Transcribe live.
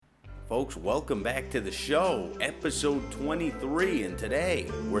Folks, welcome back to the show, episode 23, and today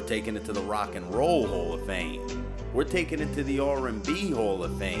we're taking it to the Rock and Roll Hall of Fame. We're taking it to the R&B Hall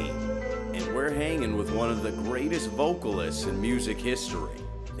of Fame, and we're hanging with one of the greatest vocalists in music history.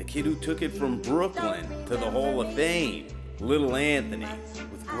 The kid who took it from Brooklyn to the Hall of Fame, Little Anthony,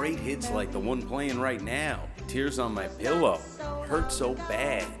 with great hits like the one playing right now, Tears on My Pillow, Hurt So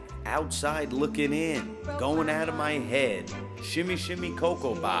Bad, Outside Looking In, Going Out of My Head, Shimmy Shimmy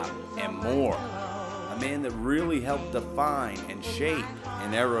Cocoa Bop, and more. A man that really helped define and shape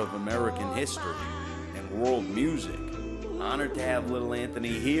an era of American history and world music. Honored to have Little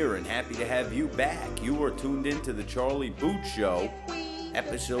Anthony here and happy to have you back. You are tuned in to the Charlie Booth Show,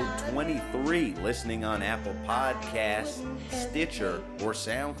 episode 23, listening on Apple Podcasts, Stitcher, or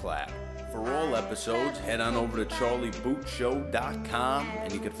SoundCloud. For all episodes, head on over to charlieboothshow.com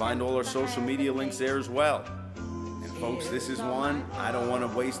and you can find all our social media links there as well. And folks, this is one I don't want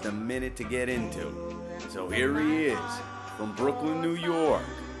to waste a minute to get into. So here he is, from Brooklyn, New York,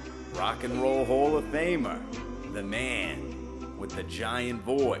 Rock and Roll Hall of Famer, the man with the giant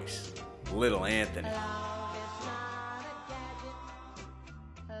voice, Little Anthony.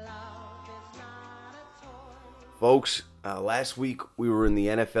 Folks, last week we were in the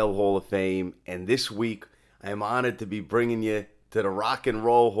NFL Hall of Fame, and this week I am honored to be bringing you to the Rock and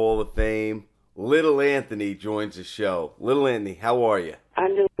Roll Hall of Fame. Little Anthony joins the show. Little Anthony, how are you?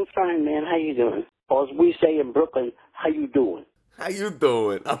 I'm doing fine, man. How you doing? Or as we say in Brooklyn, how you doing? How you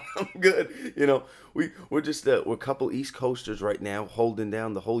doing? I'm good. You know, we're a couple East Coasters right now holding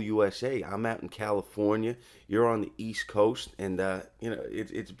down the whole USA. I'm out in California. You're on the East Coast, and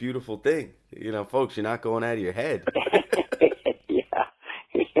it's a beautiful thing. You know, folks, you're not going out of your head.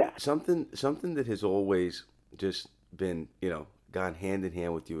 Yeah. Something that has always just been, gone hand in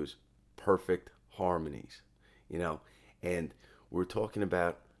hand with you is perfect harmonies. And we're talking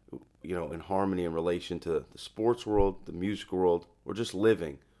about, in harmony in relation to the sports world, the music world, or just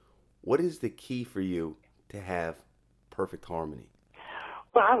living. What is the key for you to have perfect harmony?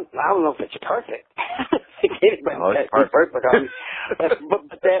 Well, I don't know if it's perfect. It's perfect harmony.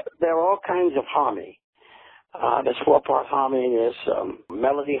 but there are all kinds of harmony. There's 4-part harmony. There's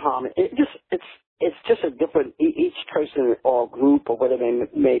melody harmony. It's just a different. Each person or group or whatever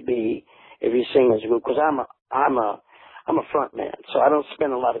it may be, if you sing as a group, because I'm a front man, so I don't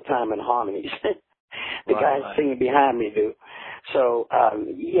spend a lot of time in harmonies. The guys singing behind me do. So,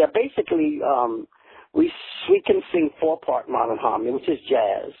 basically, we can sing 4-part modern harmony, which is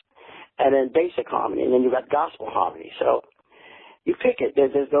jazz, and then basic harmony, and then you got gospel harmony. So you pick it.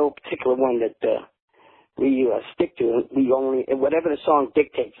 There's no particular one that we stick to. We only, whatever the song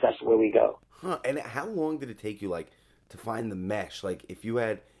dictates, that's where we go. Huh. And how long did it take you, to find the mesh? Like, if you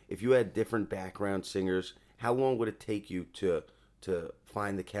had different background singers, how long would it take you to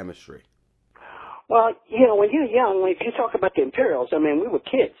find the chemistry? Well, when you're young, if you talk about the Imperials, we were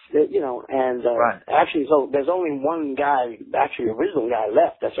kids, and actually, so there's only one guy, actually, original guy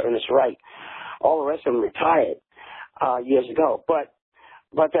left. That's Ernest Wright. All the rest of them retired years ago. But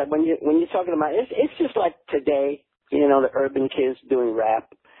when you're talking about it's just like today, the urban kids doing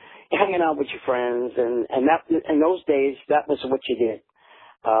rap, hanging out with your friends, and that in those days that was what you did.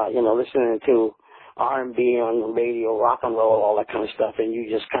 Listening to R&B on the radio, rock and roll, all that kind of stuff, and you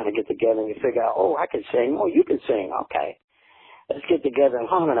just kind of get together and you figure out, I can sing, you can sing, okay. Let's get together and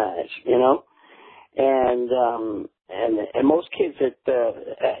harmonize, And most kids at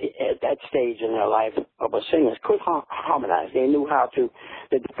that stage in their life of a singers could harmonize. They knew how to,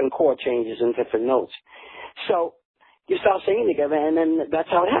 the different chord changes and different notes. So you start singing together, and then that's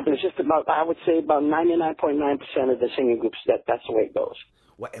how it happens. It's just about, I would say, about 99.9% of the singing groups, that's the way it goes.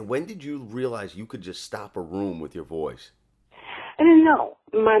 And when did you realize you could just stop a room with your voice? I didn't know.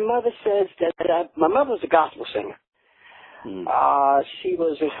 My mother says that my mother was a gospel singer. She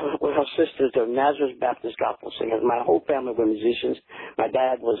was with her sisters, the Nazareth Baptist gospel singers. My whole family were musicians. My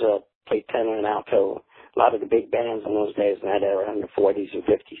dad played tenor and alto. A lot of the big bands in those days in that era, in the 40s and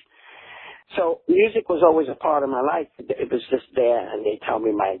 50s. So music was always a part of my life. It was just there, and they tell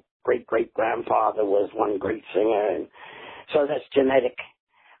me my great-great-grandfather was one great singer, and so that's genetic,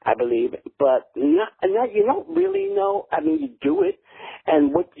 I believe. But you don't really know. You do it,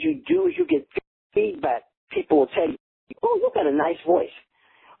 and what you do is you get feedback. People will tell you, you got a nice voice.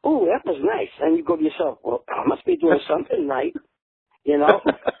 Oh, that was nice. And you go to yourself, well, I must be doing something right, Yeah.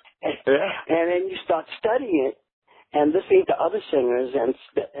 And then you start studying it and listening to other singers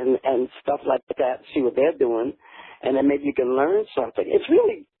and stuff like that, see what they're doing, and then maybe you can learn something. It's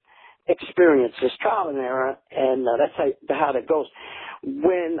really experience, it's trial and error, and that's how that goes.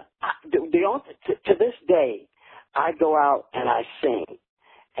 When to this day, I go out and I sing,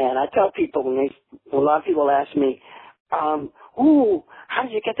 And I tell people a lot of people ask me, how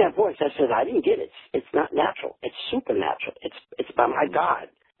did you get that voice? I said, I didn't get it. It's not natural. It's supernatural. It's by my God.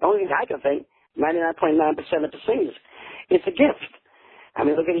 The only thing I can think, 99.9% of the singers, it's a gift. I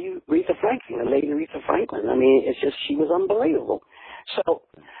mean, look at you, Aretha Franklin, the lady Aretha Franklin. I mean, it's just, she was unbelievable. So,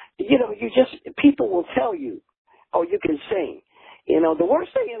 people will tell you, oh, you can sing. The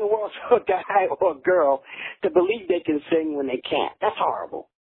worst thing in the world is for a guy or a girl to believe they can sing when they can't. That's horrible.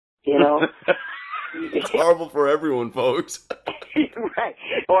 It's horrible for everyone, folks. Right.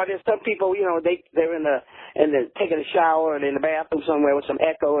 Or there's some people, they're in the taking a shower and in the bathroom somewhere with some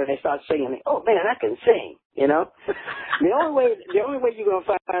echo and they start singing. Oh man, I can sing. The only way you're gonna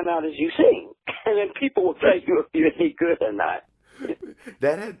find out is you sing, and then people will tell you if you're any good or not.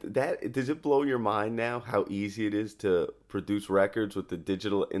 That does it blow your mind now how easy it is to produce records with the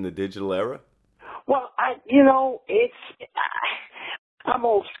digital era? Well, I'm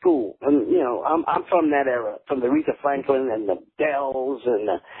old school, and I'm from that era, from the Aretha Franklin and the Dells and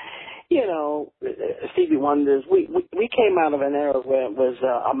the, Stevie Wonders. We came out of an era where it was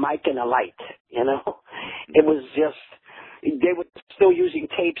a mic and a light. It was just, they were still using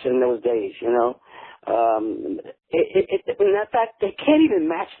tapes in those days. In fact, they can't even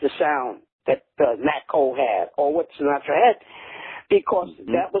match the sound that Nat Cole had or what Sinatra had, because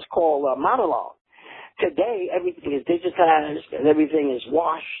that was called a monologue. Today, everything is digitized and everything is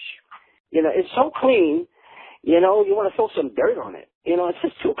washed. It's so clean. You want to throw some dirt on it. It's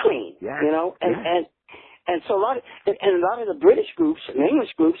just too clean. Yeah. And so a lot of the British groups and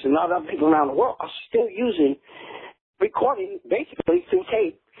English groups and a lot of other people around the world are still using recording basically through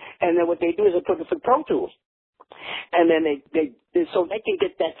tape. And then what they do is they put it through Pro Tools. And then so they can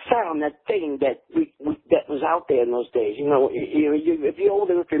get that sound, that thing that that was out there in those days. If you're old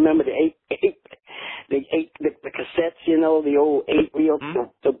enough to remember the cassettes, the old 8-reel,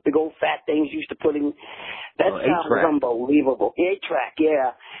 the big old fat things used to put in. That sound was unbelievable. 8-track,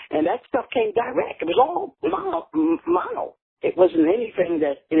 yeah. And that stuff came direct. It was all mono. It wasn't anything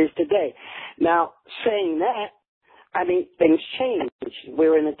that it is today. Now, saying that, I mean, things change.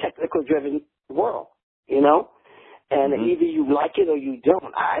 We're in a technical driven world, and either you like it or you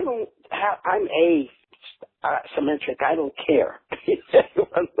don't. I'm symmetric. I don't care. You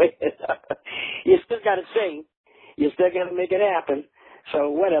still got to sing. You still got to make it happen. So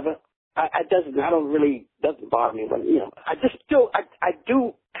whatever. Doesn't bother me. But I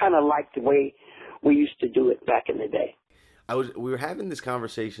do kind of like the way we used to do it back in the day. We were having this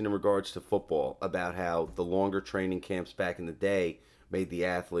conversation in regards to football about how the longer training camps back in the day made the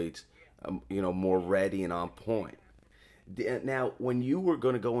athletes, more ready and on point. Now, when you were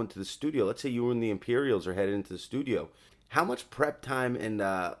going to go into the studio, let's say you were in the Imperials or headed into the studio, how much prep time and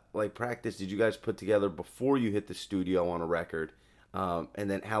practice did you guys put together before you hit the studio on a record? And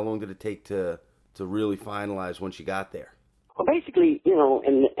then how long did it take to really finalize once you got there? Well, basically,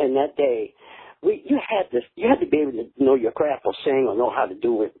 in that day, you had to be able to know your craft or sing or know how to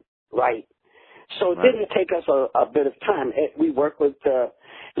do it right. So it didn't take us a bit of time. We worked with the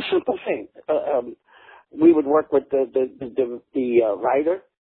simple thing. We would work with the writer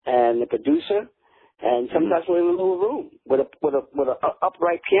and the producer, and sometimes we're in a little room with a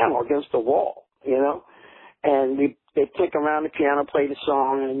upright piano against the wall, and they click around the piano, play the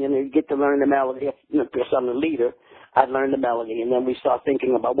song, and you get to learn the melody. If I'm the leader, I'd learn the melody, and then we start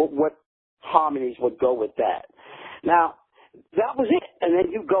thinking about what harmonies would go with that. Now, that was it. And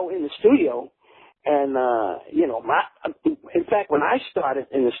then you go in the studio, and, in fact, when I started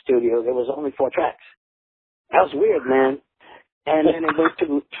in the studio, there was only 4 tracks. That was weird, man. And then it went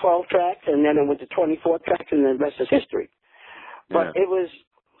to 12 tracks, and then it went to 24 tracks, and then the rest is history. But you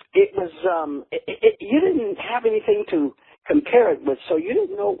didn't have anything to compare it with, so you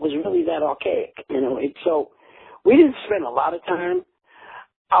didn't know it was really that archaic, So we didn't spend a lot of time.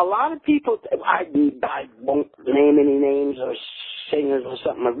 A lot of people, I won't name any names or singers or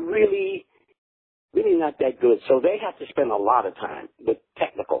something, are really, really not that good. So they have to spend a lot of time with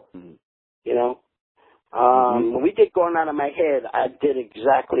technical, When we did Going Out of My Head, I did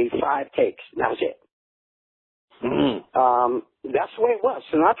exactly 5 takes. And that was it. That's the way it was.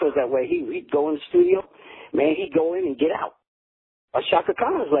 Sinatra was that way. He'd go in the studio, man, he'd go in and get out. Shaka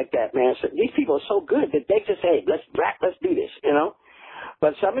Khan was like that, man. So these people are so good that they just say, let's do this,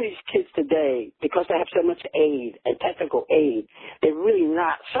 But some of these kids today, because they have so much aid and technical aid, they're really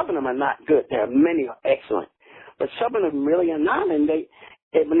not, some of them are not good. There are many are excellent. But some of them really are not, and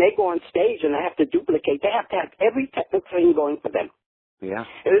when they go on stage and they have to duplicate, they have to have every technical thing going for them. Yeah.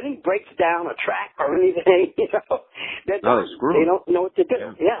 If anything breaks down a track or anything, they don't know what to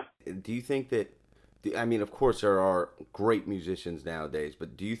do. Yeah. Do you think that I mean, of course, there are great musicians nowadays,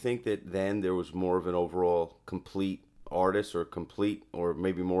 but do you think that then there was more of an overall complete artist or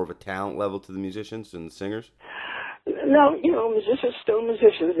maybe more of a talent level to the musicians and the singers? No, musicians still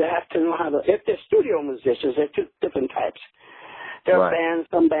musicians. They have to know how to. If they're studio musicians, they're two different types. There are bands.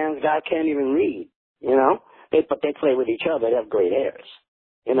 Some bands, guy can't even read. But they play with each other. They have great ears.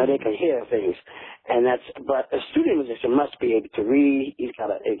 They can hear things, But a studio musician must be able to read. He's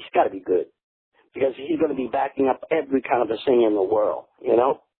got to be good, because he's going to be backing up every kind of a singer in the world.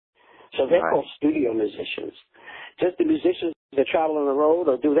 So they're called studio musicians. Just the musicians that travel on the road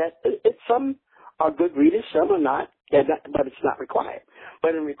or do that. Some are good readers, some are not, but it's not required.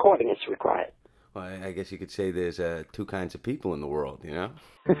 But in recording, it's required. Well, I guess you could say there's two kinds of people in the world,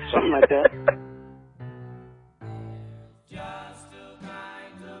 Something like that. Just two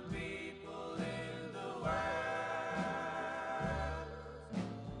kinds of people in the world.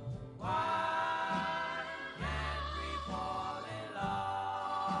 Why can't we fall in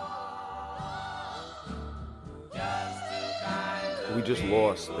love? Just two kinds of We just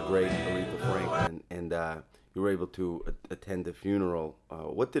lost the great Aretha Franklin, and you were able to attend the funeral.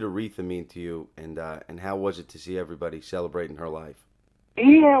 What did Aretha mean to you, and how was it to see everybody celebrating her life?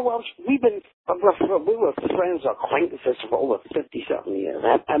 Yeah, well, we were friends or acquaintances for over 50-something years.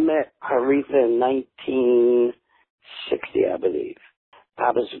 I met Aretha in 1960, I believe.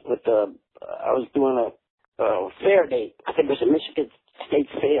 I was doing a fair date. I think it was a Michigan State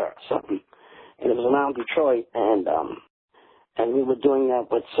Fair or something, and it was around Detroit, and we were doing that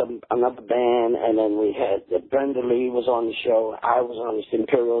with another band, and then we had Brenda Lee was on the show. I was on the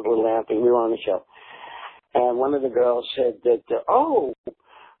Imperials with Anthony. We were on the show. And one of the girls said that,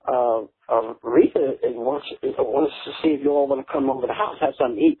 Aretha wants to see if you all want to come over to the house, have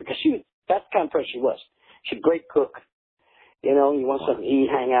something to eat, because that's the kind of person she was. She's a great cook. You want something to eat,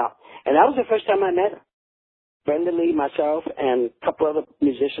 hang out. And that was the first time I met her. Brenda Lee, myself, and a couple other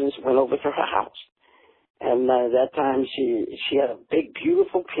musicians went over to her house. And that time she had a big,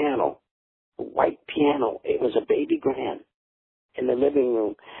 beautiful piano, a white piano. It was a baby grand in the living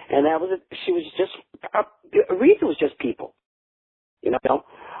room. And that was it. She was just, Aretha was just people,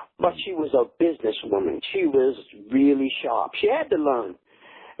 but she was a businesswoman. She was really sharp. She had to learn.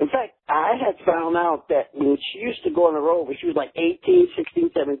 In fact, I had found out that when she used to go on the road, when she was like 18,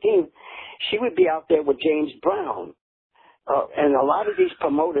 16, 17, she would be out there with James Brown. And a lot of these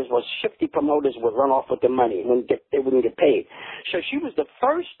promoters, shifty promoters, would run off with the money. They wouldn't get paid. So she was the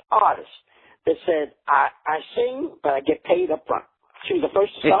first artist that said, I sing, but I get paid up front. She was the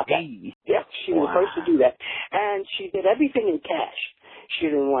first to start that. Yeah, she was the first to do that. And she did everything in cash. She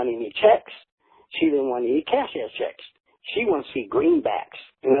didn't want any checks. She didn't want any cash-ass checks. She wanted to see greenbacks.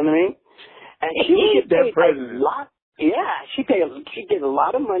 You know what I mean? And she would get paid a lot. Yeah, she did a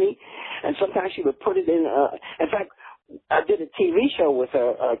lot of money, and sometimes she would put it in. In fact, I did a TV show with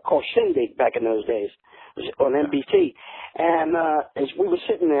her called Shindig back in those days. It was on NBC. And as we were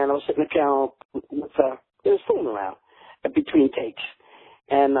sitting there, and I was sitting down with there was fooling around between takes.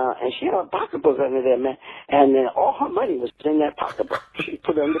 And she had a pocketbook under there, man. And all her money was in that pocketbook. She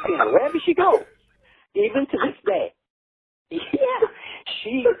put it on the piano wherever she go, even to this day. Yeah,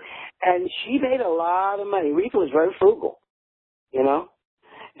 she made a lot of money. Aretha was very frugal, And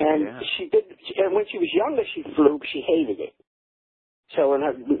she did. And when she was younger, she flew. But she hated it. So in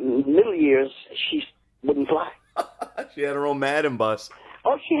her middle years, she wouldn't fly. She had her own Madden bus.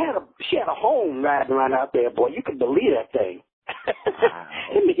 Oh, she had a home riding around out there, boy. You could believe that thing. Wow.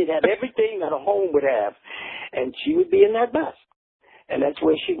 It had everything that a home would have, and she would be in that bus. And that's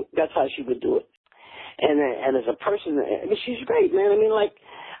how she would do it. And as a person, she's great, man. I mean, like,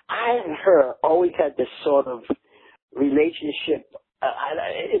 I and her always had this sort of relationship.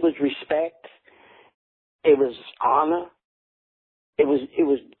 It was respect. It was honor. It was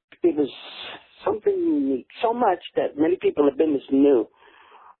something unique. So much that many people have been knew.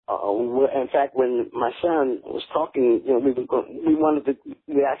 In fact, when my son was talking,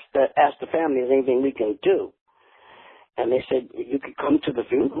 we asked the family, is there anything we can do? And they said, you could come to the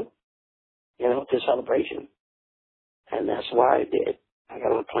funeral, to celebration. And that's why I did. I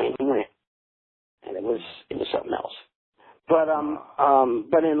got on a plane and went. And it was something else. But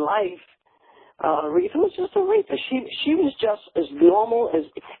in life, Aretha was just Aretha. She was just as normal as,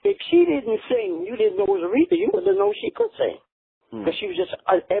 if she didn't sing, you didn't know it was Aretha, you wouldn't know she could sing. Because she was just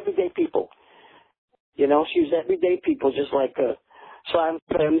everyday people. She was everyday people, just like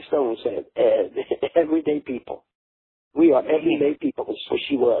Simon Stone said, everyday people. We are everyday people. That's what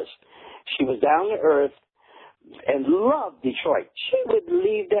she was. She was down to earth and loved Detroit. She would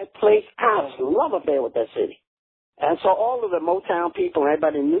leave that place out. Love affair with that city. And so all of the Motown people,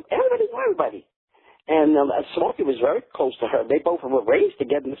 everybody knew everybody. And Smokey was very close to her. They both were raised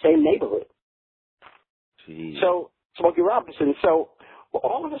together in the same neighborhood. Jeez. So, Smokey Robinson. So,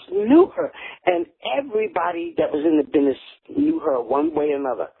 all of us knew her. And everybody that was in the business knew her one way or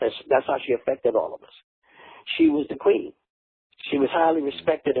another. That's how she affected all of us. She was the queen. She was highly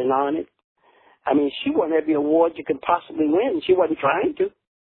respected and honored. I mean, she won every award you could possibly win. She wasn't trying to.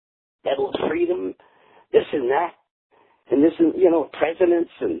 That was freedom, this and that. And this, and,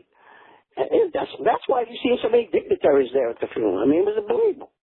 presidents. And that's why you see so many dignitaries there at the funeral. I mean, it was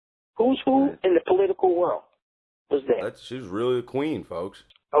unbelievable. Who's who in the political world was there. She was really a queen, folks.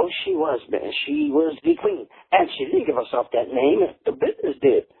 Oh, she was, man. She was the queen. And she didn't give herself that name. The business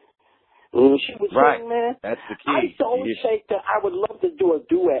did. When she was saying, man, that's the key. I used to always say that I would love to do a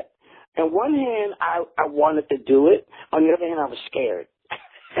duet. On one hand, I wanted to do it. On the other hand, I was scared.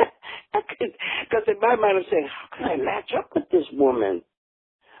 Because in my mind, I'm saying, how can I match up with this woman?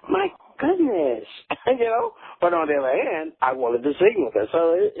 My goodness. But on the other hand, I wanted to sing with her.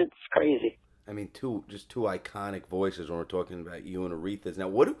 So it's crazy. I mean, two iconic voices when we're talking about you and Aretha's. Now,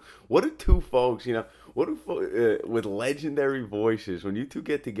 what do two folks, with legendary voices, when you two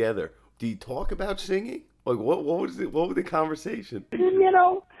get together, do you talk about singing? Like, what was the conversation?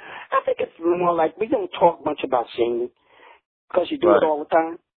 I think it's more like we don't talk much about singing because you do it all the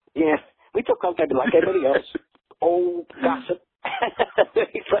time. Yeah, we talk all the time like everybody else. Old gossip.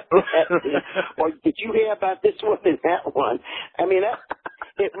 Or did you hear about this one and that one? I mean,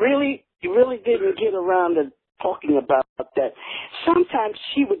 it really didn't get around to talking about that. Sometimes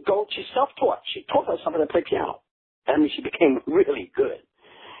she's self-taught. She taught herself how to play piano. I mean, she became really good.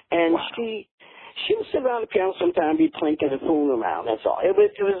 And wow. She would sit around the piano sometime, be plinking and fooling around. That's all. It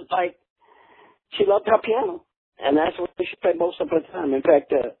was like she loved her piano, and that's what she played most of her time. In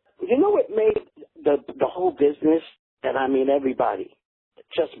fact, what made the whole business? And I mean everybody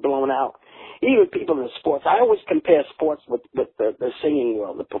just blown out. Even people in sports. I always compare sports with the singing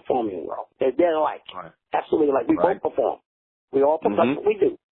world, the performing world. They're like absolutely like we both perform. We all perform. That's what we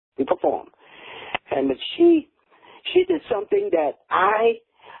do. We perform. And but she did something that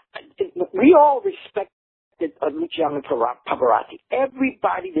we all respected Luciano Pavarotti.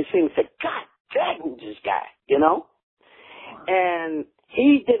 Everybody that sings said, God damn, who's this guy? And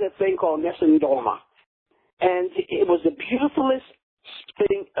he did a thing called Nessun Dorma. And it was the beautifulest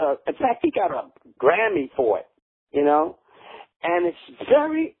thing. In fact, he got a Grammy for it, And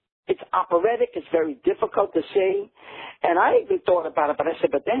it's operatic. It's very difficult to sing. And I even thought about it, but I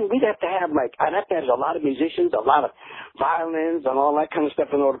said, but then I'd have to have a lot of musicians, a lot of violins and all that kind of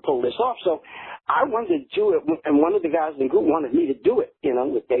stuff in order to pull this off. So I wanted to do it, and one of the guys in the group wanted me to do it,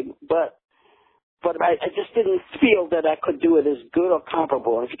 but I just didn't feel that I could do it as good or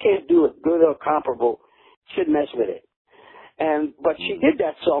comparable. And if you can't do it good or comparable, shouldn't mess with it. But she did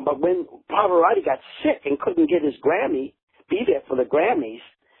that song, but when Pavarotti got sick and couldn't get his Grammy, be there for the Grammys,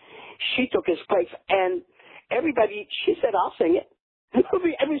 she took his place, and she said, I'll sing it.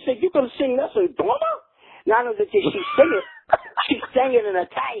 Everybody said, you're going to sing this in Dorma? Not only did she sing it, she sang it in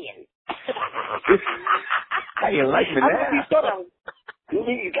Italian. How you liking that?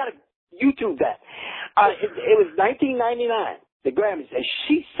 You got to YouTube that. It was 1999, the Grammys, and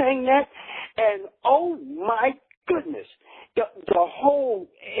she sang that, and oh my goodness, the whole,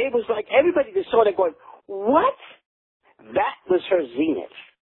 it was like everybody just saw that going, what? That was her zenith.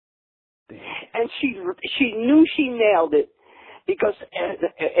 And she knew she nailed it because,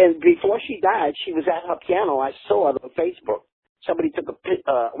 and before she died, she was at her piano. I saw it on Facebook. Somebody took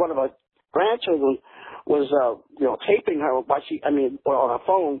one of her grandchildren was, taping her while on her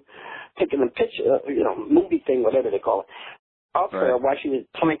phone, taking a picture, movie thing, whatever they call it, of her while she was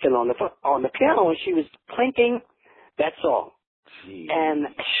plinking on the piano, and she was plinking that song. Jeez. And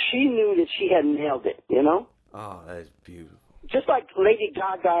she knew that she had nailed it, Oh, that is beautiful. Just like Lady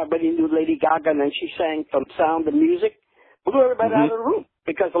Gaga, everybody knew Lady Gaga, and then she sang from Sound of Music, blew everybody out of the room.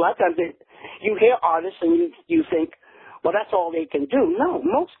 Because a lot of times you hear artists and you think, well, that's all they can do. No,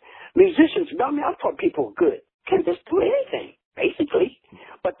 most musicians, I've taught people good, can just do anything, basically.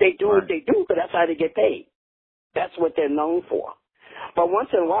 But they do what they do, because that's how they get paid. That's what they're known for. But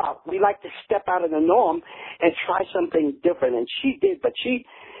once in a while, we like to step out of the norm and try something different. And she did, but she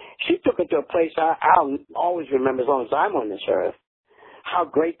took it to a place I'll always remember as long as I'm on this earth, how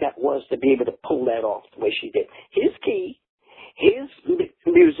great that was to be able to pull that off the way she did. His key, his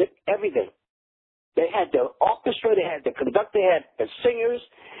music, everything. They had the orchestra, they had the conductor, they had the singers,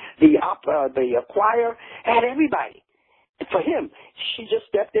 the choir, had everybody. And for him, she just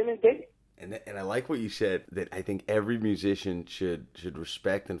stepped in and did it. And I like what you said, that I think every musician should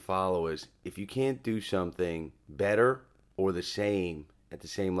respect and follow is, if you can't do something better or the same at the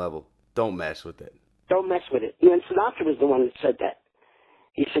same level, don't mess with it. Don't mess with it. And Sinatra was the one that said that.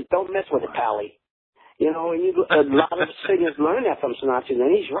 He said, don't mess with it, Pally. You know, and a lot of singers learn that from Sinatra,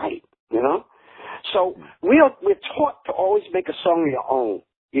 and he's right, you know? So we're taught to always make a song your own.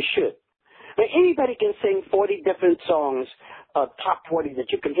 You should. I mean, anybody can sing 40 different songs, top 40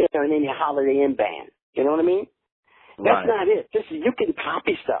 that you can hear in any Holiday Inn band. You know what I mean? That's not it. You can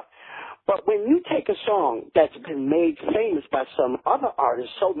copy stuff. But when you take a song that's been made famous by some other artist,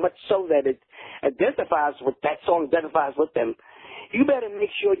 so much so that it identifies with that song, identifies with them, you better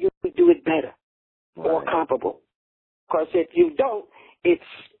make sure you do it better or comparable. Because if you don't, it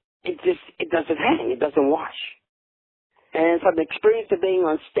doesn't hang, it doesn't wash. And from the experience of being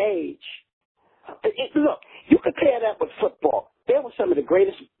on stage, look, you compare that with football. They were some of the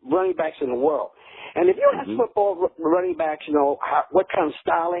greatest running backs in the world. And if you ask football running backs, you know, what kind of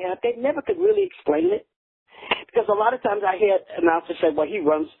style they have, they never could really explain it. Because a lot of times I hear announcers say, well,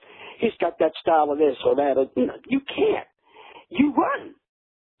 he's got that style of this or that. Or, you know, you can't. You run.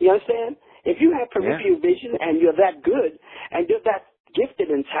 You understand? If you have peripheral vision and you're that good and you're that gifted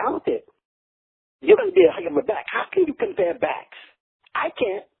and talented, you're going to be a heck of a back. How can you compare backs? I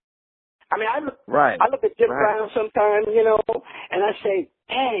can't. I mean, I look at Jim Brown sometimes, you know, and I say,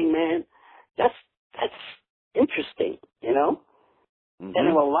 dang, man, that's interesting, you know? And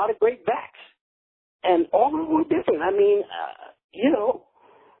there were a lot of great backs. And all of them were different. I mean, you know,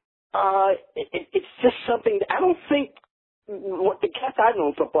 it's just something that I don't think what the cats I know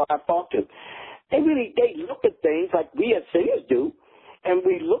in football I've talked to, they look at things like we as singers do, and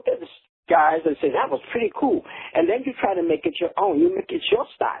we look at the guys and say, that was pretty cool. And then you try to make it your own. You make it your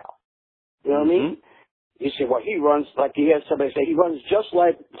style. You know what I mean? You say, well, he runs, like you hear somebody say, he runs just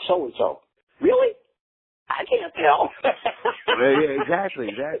like so-and-so. Really? I can't tell. Yeah, exactly.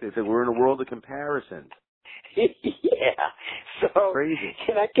 So we're in a world of comparisons. Yeah. So, crazy.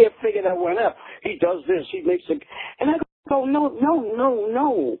 And I can't figure that one out. He does this, he makes it. And I go,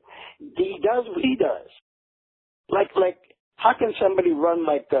 no. He does what he does. Like, how can somebody run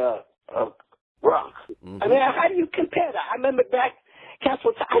like Gronk? I mean, how do you compare that? I remember back, I've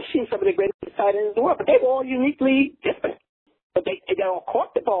seen some of the greatest tight ends in the world, but they were all uniquely different. But they all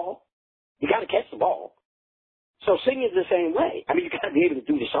caught the ball. You got to catch the ball. So singing is the same way. I mean, you got to be able to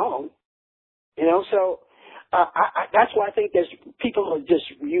do the song. You know, so that's why I think there's people who are just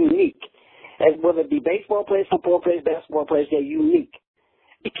unique. And whether it be baseball players, football players, basketball players, they're unique.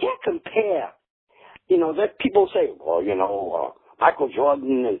 You can't compare. You know, that people say, well, you know, Michael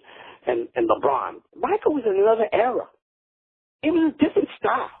Jordan and LeBron. Michael was in another era. It was a different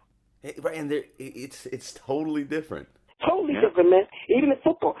style. Right, and it's totally different. Totally different, man. Even in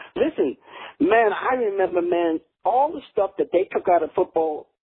football. Listen, man, I remember, man, all the stuff that they took out of football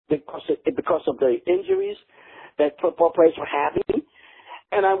because of the injuries that football players were having.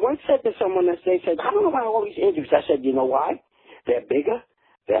 And I once said to someone that they said, I don't know why all these injuries. I said, you know why? They're bigger,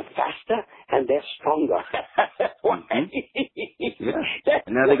 they're faster, and they're stronger. That's why. That's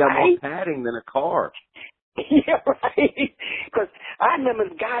and now they got more padding than a car. Yeah, right. Because I remember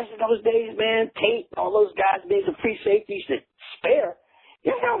the guys in those days, man, Tate, all those guys, days of free safeties that spare.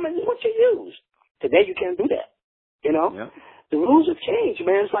 Your helmet is what you use. Today you can't do that. You know? Yeah. The rules have changed,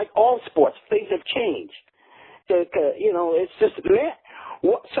 man. It's like all sports. Things have changed. You know, it's just, man,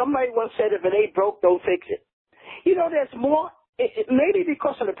 somebody once said, if it ain't broke, don't fix it. You know, there's more, maybe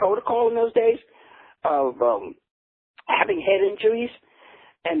because of the protocol in those days of having head injuries.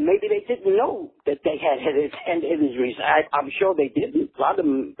 And maybe they didn't know that they had head injuries. I'm sure they didn't. A lot of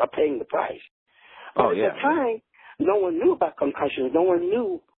them are paying the price. But at the time, no one knew about concussions. No one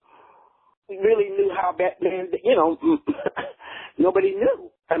really knew how bad, man, you know, nobody knew.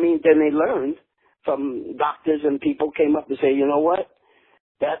 I mean, then they learned from doctors and people came up and say, you know what?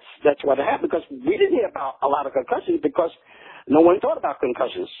 That's what happened. Because we didn't hear about a lot of concussions because no one thought about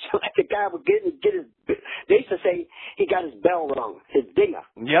concussions. Like the guy would get his, they used to say he got his bell rung, his dinger.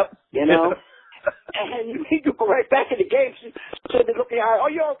 Yep. You know? And he could go right back in the game. So they look at him, oh,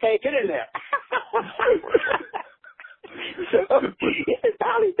 you're okay, get in there. So it's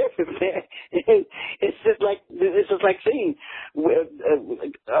entirely different, man. It's just like seeing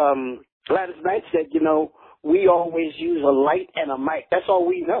Gladys Knight said, you know, we always use a light and a mic. That's all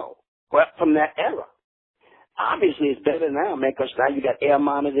we know. Well, from that era. Obviously, it's better now, man, because now you got air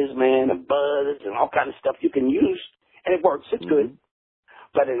monitors, man, and buzz and all kind of stuff you can use, and it works. It's good.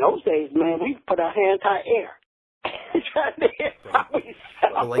 But in those days, man, we put our hand high air. Trying to hear how we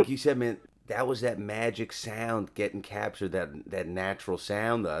sound. But like you said, man, that was that magic sound getting captured, that natural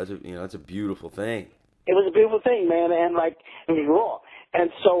sound, though. You know, it's a beautiful thing. It was a beautiful thing, man, and like, it was raw. And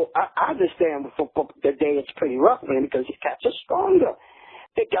so I understand for the day it's pretty rough, man, because these cats are stronger.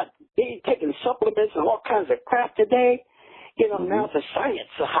 They got They taking supplements and all kinds of crap today. You know, now it's a science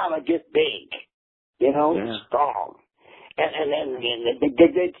of how to get big. You know, strong. And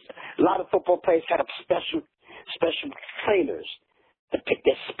a lot of football players had special trainers to pick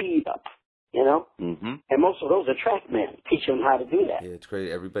their speed up. You know, and most of those are track men. Teach them how to do that. Yeah, it's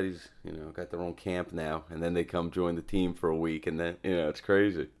crazy. Everybody's got their own camp now, and then they come join the team for a week, and then it's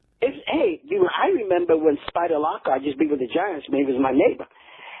crazy. I remember when Spider Lockhart used to be with the Giants. Maybe he was my neighbor,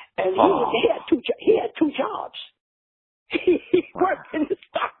 and he had two jobs. He worked in the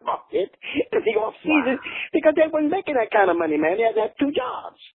stock market in the off season because they weren't making that kind of money, man. They had to have two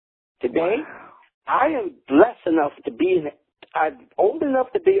jobs. Today, I am blessed enough to be I'm old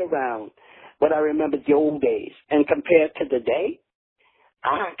enough to be around what I remember the old days. And compared to today,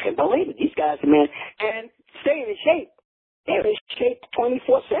 I can't believe it. These guys, man, and staying in shape. They're in shape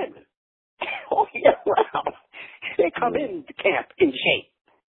 24/7. All year round. They come in the camp in shape.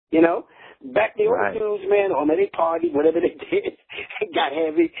 You know? Back the old dudes, man, or they partied, whatever they did, it got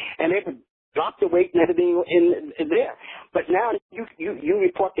heavy, and they would drop the weight and everything in there. But now you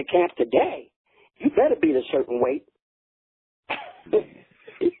report to camp today, you better be a certain weight.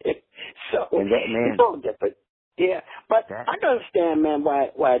 So it's all different. Yeah, but I can understand, man,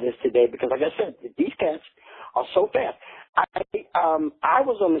 why it is today, because like I said, these cats are so fast. I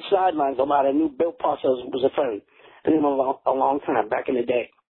was on the sidelines a lot. I knew Bill Parcells was a friend. I knew him a long time back in the day.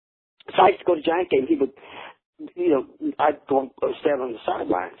 So I used to go to Giant games. He would, I'd go stand on the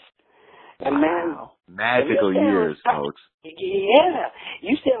sidelines. And man, magical years, folks. Yeah,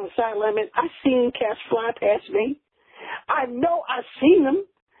 you stay on the sideline, man. I seen cats fly past me. I know I seen them.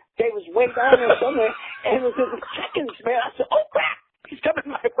 They was way down there somewhere, and it was in seconds, man. I said, "Oh crap, he's coming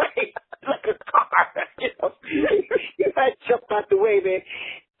my way like a car." You had to jump out the way, man.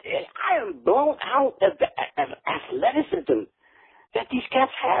 I am blown out at the athleticism that these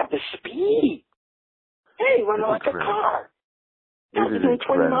cats have, the speed. Hey, run like a car. They're doing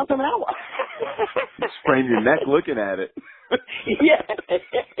 20 miles an hour. You sprain your neck looking at it. Yeah.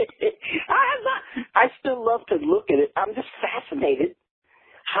 I still love to look at it. I'm just fascinated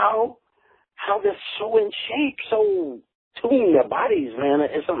how they're so in shape, so tuned their bodies, man.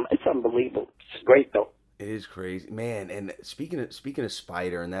 It's unbelievable. It's great though. It is crazy, man. And speaking of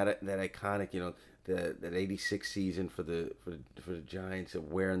Spider and that iconic, that '86 season for the Giants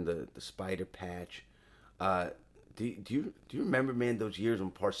of wearing the Spider patch. Do you remember, man, those years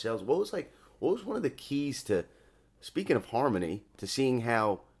when Parcells? What was one of the keys to, speaking of harmony, to seeing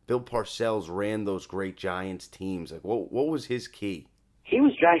how Bill Parcells ran those great Giants teams? Like, what was his key? He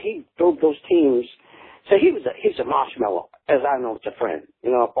built those teams. So he was a marshmallow, as I know, it's a friend.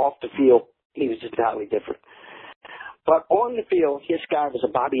 Off the field, he was just totally different. But on the field, his guy was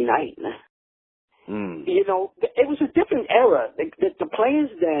a Bobby Knight. It was a different era. The players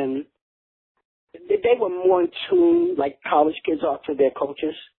then, they were more in tune, like college kids are to their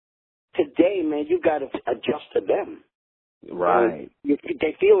coaches. Today, man, you got to adjust to them. Right.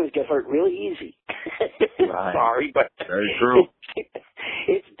 Their feelings get hurt really easy. Right. Sorry, but very true.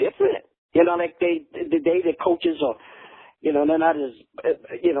 It's different. Like the day the coaches are, they're not as,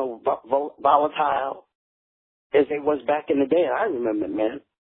 volatile as they was back in the day. I remember, man.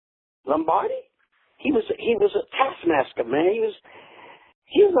 Lombardi, he was a taskmaster, man.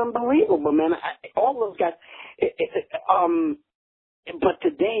 He was unbelievable, man. All those guys. But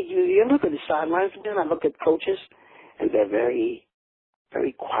today, you look at the sidelines, man. I look at coaches, and they're very,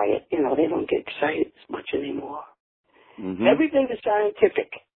 very quiet. They don't get excited as much anymore. Mm-hmm. Everything is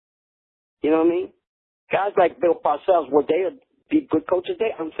scientific. You know what I mean? Guys like Bill Parcells, would they be good coaches?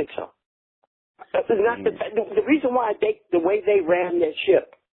 I don't think so. The reason why the way they ran their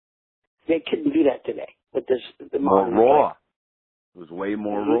ship, they couldn't do that today. With the more raw. It was way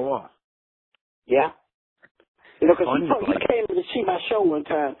more raw. Yeah. Because he came to see my show one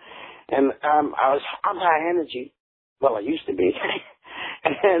time, and I'm high energy. Well, I used to be.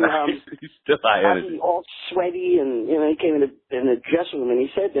 And he's still high energy. All sweaty, and he came in the dressing room, and he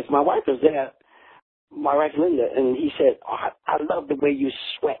said this. My wife was there, my wife Linda, and he said, "Oh, I love the way you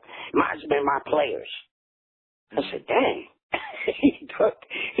sweat. Reminds me of my players." I said, "Dang."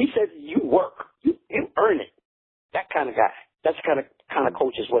 He said, "You work, you earn it." That kind of guy. That's the kind of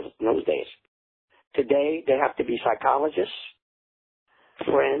coaches was in those days. Today, they have to be psychologists,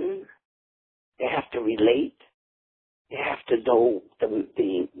 friends. They have to relate. They have to know the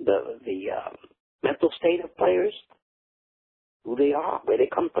mental state of players, who they are, where they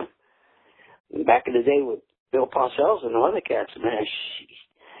come from. Back in the day with Bill Parcells and the other cats, man,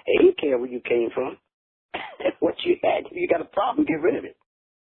 they didn't care where you came from. What you had, if you got a problem, get rid of it.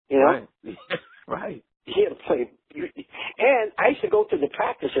 Right. Right. You had to play. And I used to go to the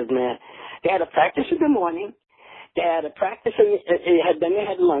practices, man. They had a practice in the morning. They had a practice, then they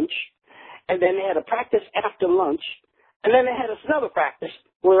had lunch. And then they had a practice after lunch. And then they had another practice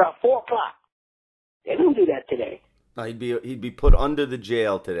around 4 o'clock. They don't do that today. No, he'd be put under the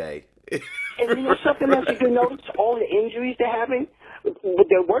jail today. And you know something else you can notice? All the injuries they're having.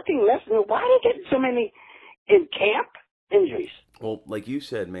 They're working less. Why are they getting so many in camp injuries? Well, like you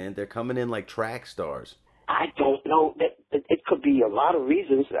said, man, they're coming in like track stars. I don't know. It could be a lot of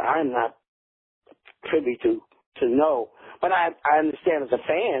reasons that I'm not privy to know. But I understand as a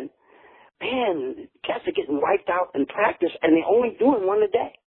fan, man, cats are getting wiped out in practice, and they're only doing one a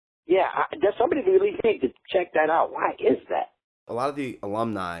day. Yeah, there's somebody really need to check that out. Why is that? A lot of the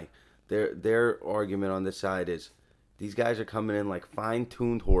alumni, their argument on this side is these guys are coming in like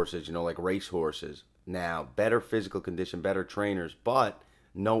fine-tuned horses, you know, like race horses. Now, better physical condition, better trainers, but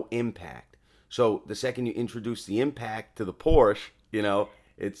no impact. So the second you introduce the impact to the Porsche, you know,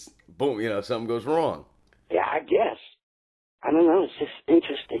 it's boom, you know, something goes wrong. Yeah, I guess. I don't know. It's just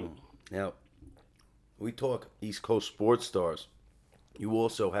interesting. Now, we talk East Coast sports stars. You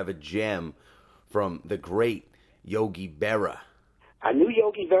also have a gem from the great Yogi Berra. I knew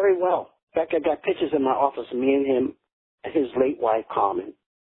Yogi very well. In fact, I got pictures in my office of me and him and his late wife, Carmen.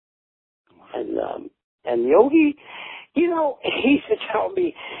 And Yogi, you know, he used to tell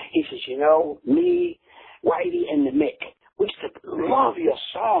me, he says, you know, me, Whitey, and the Mick, we used to love your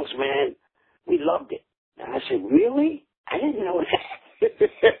songs, man. We loved it. And I said, really? I didn't know that.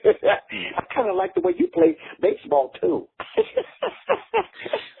 I kind of like the way you play baseball, too.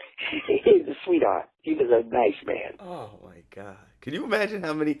 He's a sweetheart. He was a nice man. Oh, my God. Can you imagine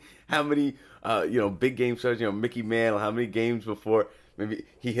how many big game stars, you know, Mickey Mantle, how many games before maybe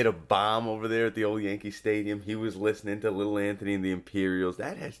he hit a bomb over there at the old Yankee Stadium, he was listening to little Anthony and the Imperials.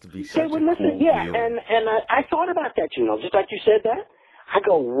 That has to be such a cool feeling. And I thought about that, you know, just like you said that. I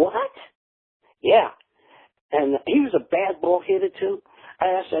go, what? Yeah. And he was a bad ball hitter, too.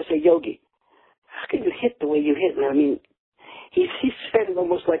 I said, Yogi, how can you hit the way you hit? And I mean, he said it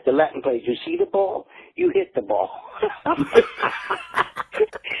almost like the Latin players. You see the ball, you hit the ball. And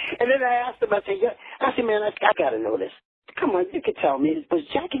then I asked him, I said, man, I got to know this. Come on, you can tell me. Was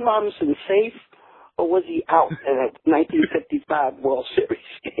Jackie Robinson safe, or was he out in a 1955 World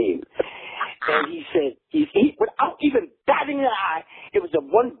Series game? And he said, without even batting an eye, it was a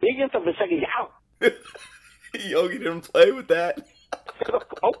 1/1,000,000th of a second, he's out. Yogi didn't play with that.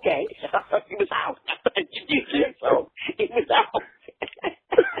 Okay. He was out. So he was out.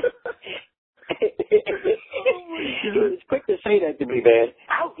 He was quick to say that to me, man.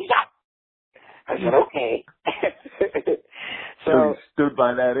 Out, he's out. I said, okay. So he stood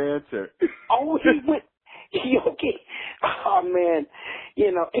by that answer. Oh, he went. Okay. Oh, man.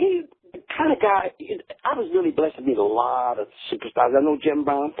 You know, he's the kind of guy. I was really blessed to meet a lot of superstars. I know Jim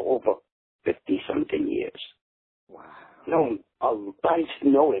Brown for over 50-something years. Wow. No, I used to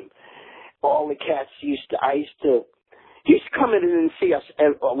know him. All the cats he used to come in and see us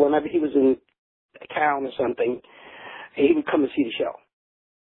whenever he was in town or something. He would come and see the show.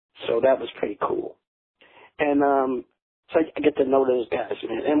 So that was pretty cool. And so I get to know those guys,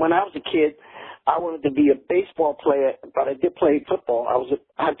 man. And when I was a kid, I wanted to be a baseball player, but I did play football. I was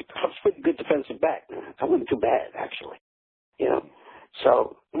pretty good defensive back. I wasn't too bad, actually. You know.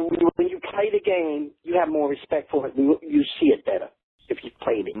 So when you play the game, you have more respect for it. You see it better if you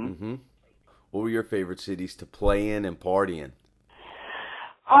played it. Mm-hmm. What were your favorite cities to play in and party in?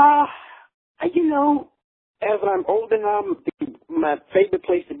 You know, as I'm older now, my favorite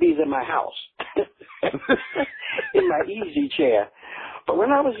place to be is in my house, in my easy chair. But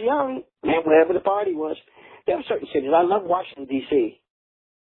when I was young, man, wherever the party was, there were certain cities. I love Washington, D.C.,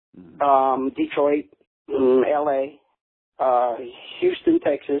 Detroit, L.A., Houston,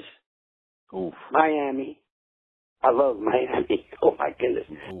 Texas, Oof. Miami. I love Miami. Oh, my goodness.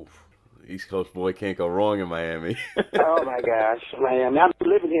 Oof. East Coast boy can't go wrong in Miami. Oh, my gosh. Miami. I'm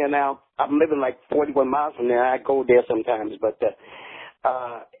living here now. I'm living like 41 miles from there. I go there sometimes, but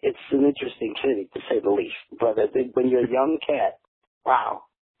it's an interesting city, to say the least. But when you're a young cat, wow,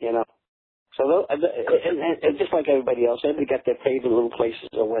 you know. So and just like everybody else, everybody got their favorite little places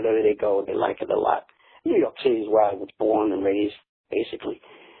or wherever they go. They like it a lot. New York City is where I was born and raised, basically.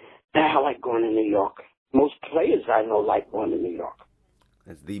 And I like going to New York. Most players I know like going to New York.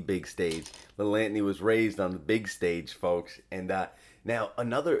 That's the big stage. Little Anthony was raised on the big stage, folks. And now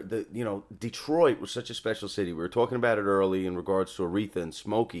Detroit was such a special city. We were talking about it early in regards to Aretha and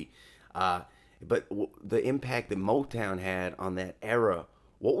Smokey. But the impact that Motown had on that era,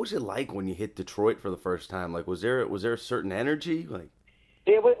 what was it like when you hit Detroit for the first time? Like, was there a certain energy? Like,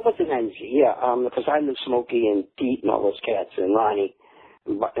 what's the name? Yeah, because I knew Smokey and Pete and all those cats and Ronnie,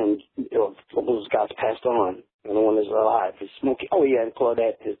 and all those guys passed on, and the one that's alive is Smokey. Oh yeah, and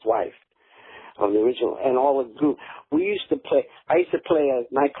Claudette, his wife, the original, and all the group. We used to play. I used to play a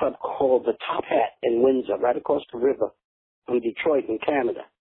nightclub called the Top Hat in Windsor, right across the river from Detroit in Canada.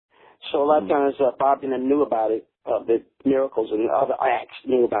 So a lot of times Bobby and them knew about it. The Miracles and the other acts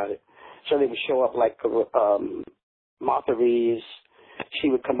knew about it. So they would show up like Martha Reeves. She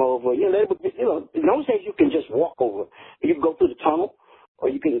would come over. You know, in those days you can just walk over. You can go through the tunnel, or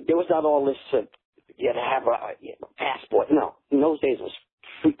you can. There was not all this. You had to have a passport. No, in those days it was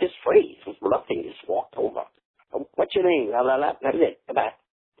just free. It was nothing. You just walked over. What's your name? Blah, blah, blah. That's it. Bye.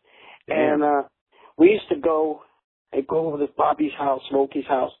 And we used to go. I'd go over to Bobby's house, Smokey's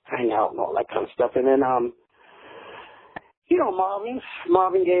house, hang out and all that kind of stuff. And then, you know,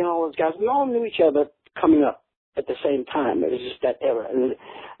 Marvin Gaye and all those guys, we all knew each other coming up at the same time. It was just that era. And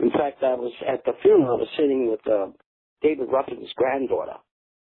in fact, I was at the funeral, I was sitting with David Ruffin's granddaughter.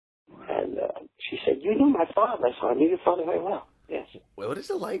 And she said, you knew my father. I said, I knew your father very well. Yes. Well, what is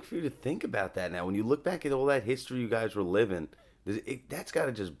it like for you to think about that now? When you look back at all that history you guys were living, that's got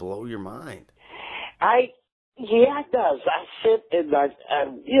to just blow your mind. Yeah, it does. I sit and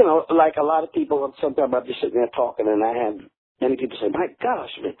you know, like a lot of people, sometimes I'll be sitting there talking and I have many people say, my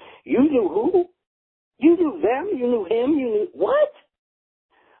gosh, man, you knew who? You knew them? You knew him? You knew what?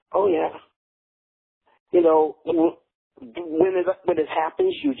 Oh, yeah. You know, when it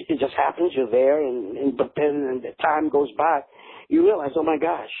happens, it just happens, you're there, but then the time goes by, you realize, oh my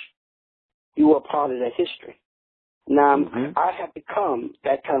gosh, you were a part of that history. Now, I have become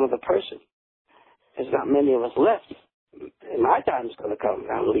that kind of a person. There's not many of us left. And my time is going to come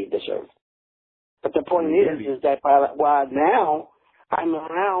and I'll leave this earth. But the point is that while now I'm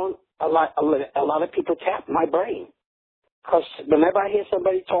around, a lot of people tap my brain. Because whenever I hear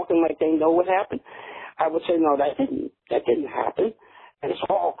somebody talking like they know what happened, I would say, no, that didn't happen. And it's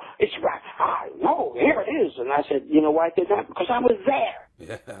right. No, here it is. And I said, you know why it didn't happen? Because I was there.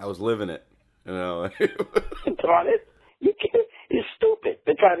 Yeah, I was living it. You know. Taught it. It's stupid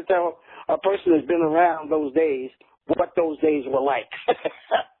to try to tell a person who's been around those days what those days were like.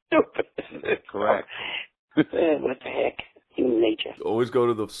 Stupid. Correct. Man, what the heck? Human nature. Always go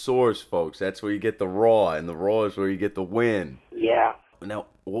to the source, folks. That's where you get the raw, and the raw is where you get the win. Yeah. Now,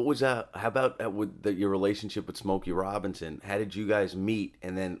 what was how about your relationship with Smokey Robinson? How did you guys meet,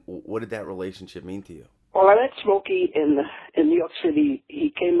 and then what did that relationship mean to you? Well, I met Smokey in New York City.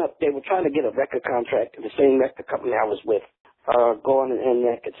 He came up. They were trying to get a record contract at the same record company I was with, Gorham and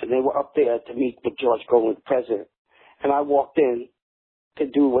Records, and they were up there to meet with George Gorham, the president. And I walked in to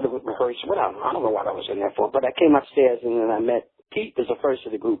do whatever rehearsal. I don't know what I was in there for, but I came upstairs and then I met Pete. Was the first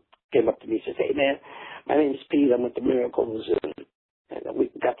of the group. Came up to me and said, "Hey man, my name is Pete. I'm with the Miracles, and we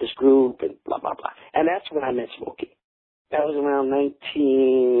got this group and blah blah blah." And that's when I met Smokey. That was around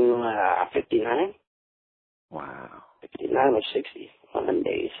 1959. Wow. 59 or 60, one of them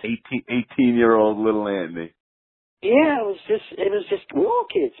days. 18-year-old little Andy. Yeah, it was just, we're all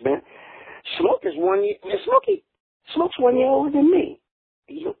kids, man. Smokey's 1 year, Smoke's 1 year older than me.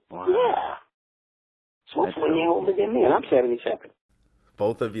 Wow. Yeah. Smoke's 1 year older than me, and I'm 77.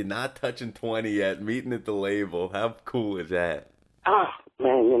 Both of you not touching 20 yet, meeting at the label. How cool is that?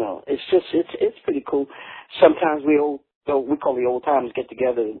 Man, you know, it's pretty cool. Sometimes we call the old timers get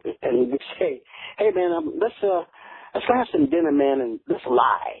together and we say, "Hey man, let's have some dinner, man, and let's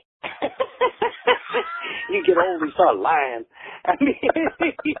lie." You get old and start lying. I mean,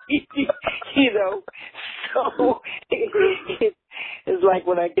 you know, so it's like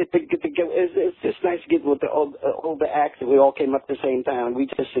when I get together, it's just nice to get with the older acts, and we all came up at the same time. And we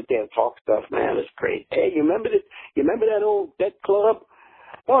just sit there and talk stuff, man. It's great. Hey, you remember that club?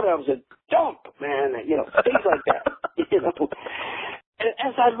 Oh, that was a dump, man. You know, things like that. You know,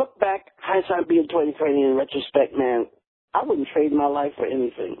 as I look back, hindsight being 20/20 in retrospect, man, I wouldn't trade my life for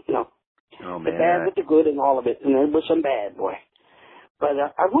anything. No. Oh, the man. bad with the good and all of it, and there was some bad, boy. But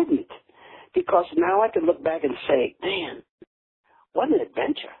I wouldn't, because now I can look back and say, man, what an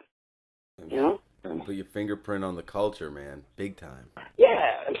adventure, you know? And put your fingerprint on the culture, man, big time.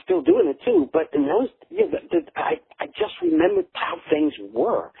 Yeah, I'm still doing it too, but in those, I just remembered how things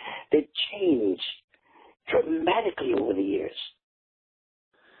were. They changed dramatically over the years.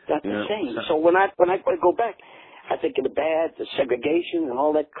 Not the same. So when I go back, I think of the bad, the segregation and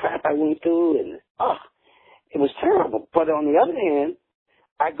all that crap I went through, and it was terrible. But on the other hand,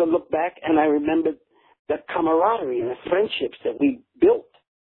 I go look back and I remember the camaraderie and the friendships that we built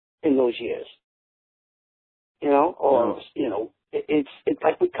in those years. You know, or you know, it's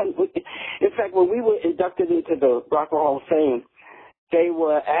like in fact, when we were inducted into the Rock and Roll Hall of Fame, they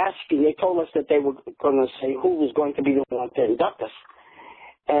were asking, they told us that they were going to say who was going to be the one to induct us.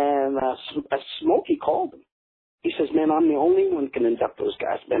 And Smokey called him. He says, man, I'm the only one who can induct those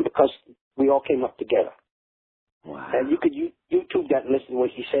guys, man, because we all came up together. Wow. And you could YouTube that and listen to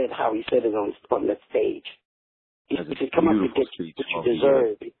what he said, how he said it on that stage. He said, come up and get what you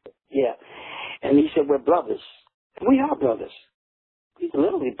deserve. Yeah. And he said, we're brothers. And we are brothers. We're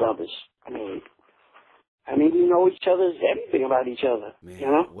literally brothers. I mean, we know each other's everything about each other. Man, you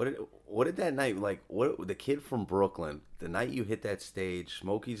know? What did that night, like, what the kid from Brooklyn, the night you hit that stage,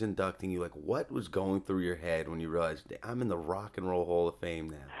 Smokey's inducting you, like, what was going through your head when you realized, I'm in the Rock and Roll Hall of Fame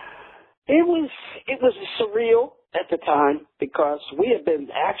now? It was surreal at the time because we had been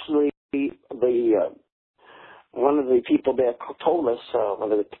actually one of the people that told us,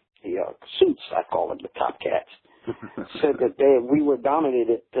 one of the suits, I call them, the top cats, said that we were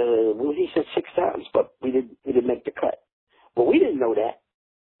nominated, he said 6 times, but we didn't make the cut. Well, we didn't know that.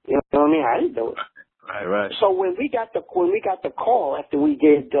 You know what I mean? I didn't know it. Right. So when we got the call after we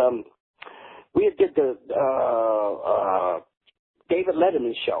did the David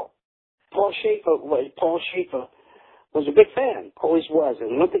Letterman show, Paul Schaefer was a big fan, always was,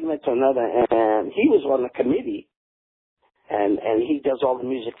 and one thing led to another, and he was on the committee, and he does all the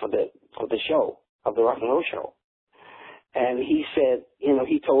music for the show, of the rock and roll show. And he said,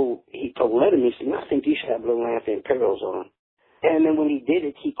 he told Letterman, he said, I think you should have little Anthony The Imperials on. And then when he did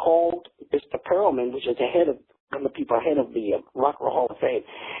it, he called Mr. Perlman, which is one of the people ahead of the Rock and Roll Hall of Fame,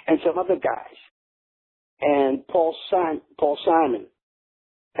 and some other guys, and Paul Simon,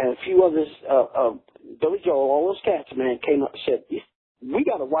 and a few others, Billy Joel, all those cats, man, came up and said, we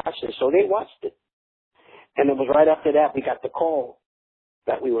got to watch this. So they watched it. And it was right after that we got the call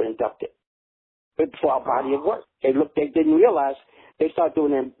that we were inducted. But for our body of work. They didn't realize, they started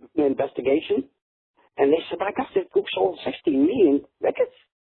doing an investigation, and they said, my gosh, this group sold 16 million records.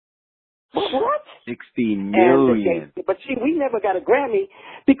 What? 16 million. But see, we never got a Grammy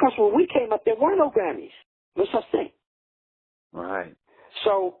because when we came up, there were no Grammys. No such thing. Right.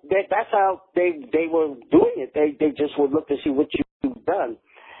 So that's how they were doing it. They just would look to see what you've done,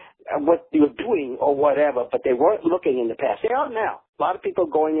 what you're doing or whatever, but they weren't looking in the past. They are now. A lot of people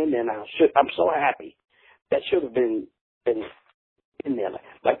going in there now. I'm so happy. That should have been in there,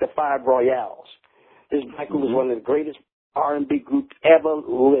 like the Five Royales. This black group was one of the greatest R&B groups ever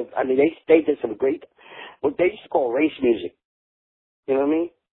lived. I mean, they did some great, what they used to call race music. You know what I mean?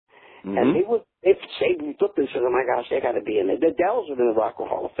 Mm-hmm. And they looked and said, oh my gosh, they got to be in there. The Dells are in the Rock and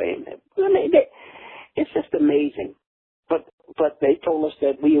Roll Hall of Fame. It's just amazing. But they told us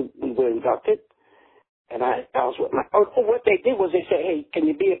that we were inducted, and I was with what they did was they said, hey, can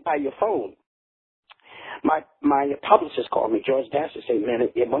you be it by your phone? My publicist called me, George Dasher, said, man,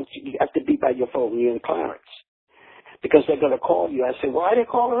 you have to be by your phone, you and Clarence, because they're going to call you. I said, why are they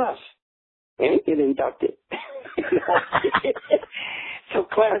calling us? They ain't get inducted. So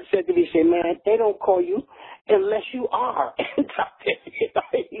Clarence said to me, he said, man, they don't call you unless you are inducted.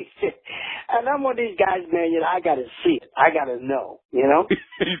 He said, and I'm one of these guys, man, I got to see it. I got to know, He's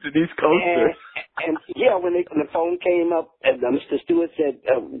an East Coaster. And yeah, when the phone came up, and Mr. Stewart said,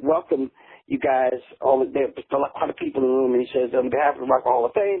 welcome, you guys, there's a lot of people in the room, and he says, on behalf of the Rock and Roll Hall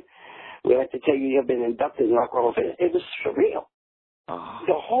of Fame, we'd like to tell you have been inducted in the Rock and Roll Hall of Fame. It was surreal. Oh,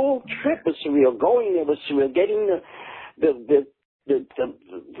 the whole trip was surreal. Going there was surreal. Getting the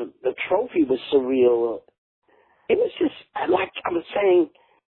trophy was surreal. It was just like I was saying,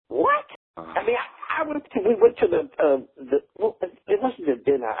 what? I mean, we went to it wasn't the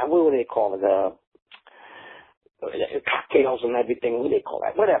dinner. What do they call it? Cocktails and everything. What do they call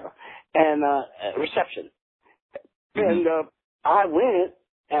that? Whatever. And reception. And I went,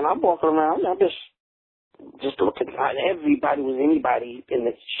 and I'm walking around. I'm just looking. Anybody in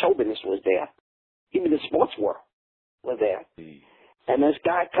the show business was there. Even the sports world were there. And this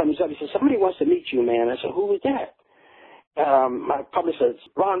guy comes up. He says, somebody wants to meet you, man. I said, who was that? My publicist,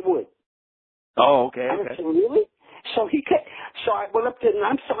 Ron Wood. Oh, okay. I said, really? So I went up to him,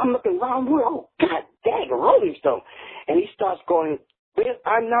 and I'm looking, Ron Wood. Oh, God dang, a Rolling Stone. And he starts going,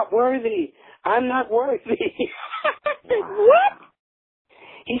 I'm not worthy. I'm not worthy. I said, what?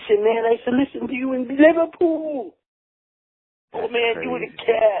 He said, man, I used to listen to you in Liverpool. Oh, man, you were the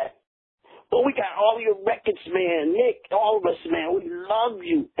cat. Well, we got all your records, man. Nick, all of us, man. We love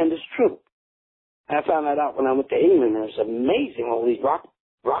you. And it's true. I found that out when I went to England. It was amazing. All these rock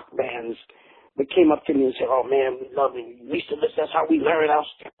bands that came up to me and said, oh, man, we love you. We used to listen. That's how we learned our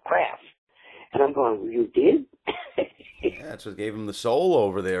craft. And I'm going, you did? Yeah, that's what gave him the soul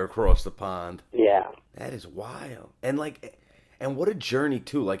over there across the pond. Yeah. That is wild. And And what a journey,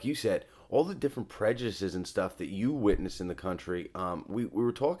 too. Like you said, all the different prejudices and stuff that you witnessed in the country. We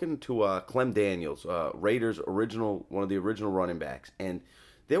were talking to Clem Daniels, Raiders one of the original running backs, and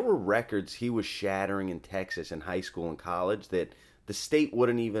there were records he was shattering in Texas in high school and college that the state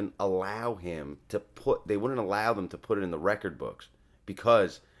wouldn't even allow him to put. They wouldn't allow them to put it in the record books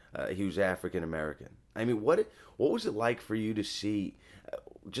because he was African American. I mean, what was it like for you to see,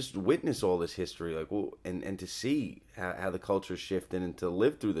 just witness all this history, like, and to see how the culture shifted and to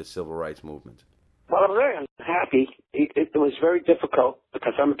live through the civil rights movement? Well, I'm very unhappy. It was very difficult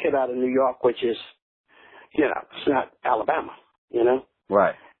because I'm a kid out of New York, which is, it's not Alabama,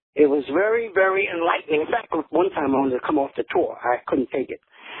 Right. It was very, very enlightening. In fact, one time I wanted to come off the tour. I couldn't take it.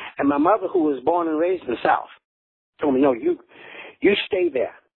 And my mother, who was born and raised in the South, told me, no, you stay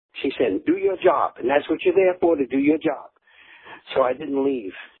there. She said, do your job. And that's what you're there for, to do your job. So I didn't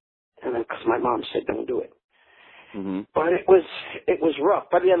leave. And then, because my mom said, don't do it. Mm-hmm. But it was rough.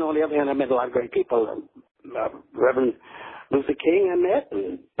 But then on the other hand, I met a lot of great people. Reverend Luther King I met,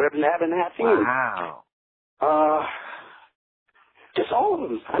 and Reverend Abernathy. Wow. Just all of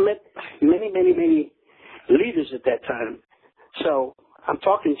them. I met many, many, many leaders at that time. So I'm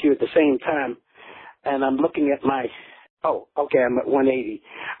talking to you at the same time, and I'm looking at I'm at 180.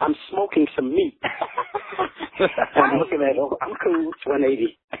 I'm smoking some meat. I'm looking at, I'm cool, it's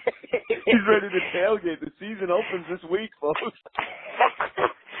 180. He's ready to tailgate. The season opens this week, folks.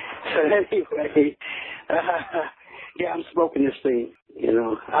 So anyway, I'm smoking this thing,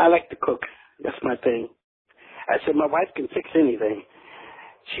 I like to cook. That's my thing. I said, my wife can fix anything.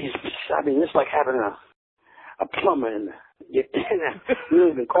 It's like having a plumber in you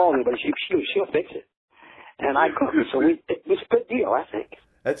don't even call me, but she'll fix it. And I cook, so it was a good deal, I think.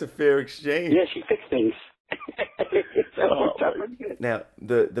 That's a fair exchange. Yeah, she fixed things. Now,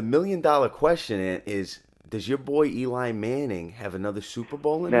 the $1 million question is, does your boy Eli Manning have another Super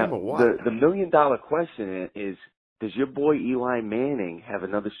Bowl in him or what? The $1 million question is, does your boy Eli Manning have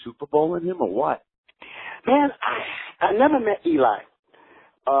another Super Bowl in him or what? Man, I never met Eli.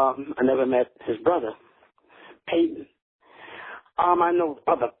 I never met his brother, Peyton. I know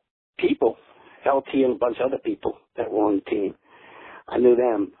other people, LT and a bunch of other people that were on the team. I knew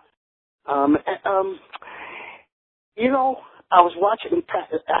them. I was watching them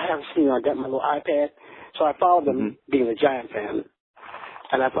practice. I haven't seen them. I got my little iPad, so I followed them, being a Giant fan,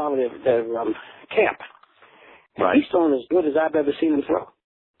 and I followed their camp. And right. He's throwing as good as I've ever seen him throw.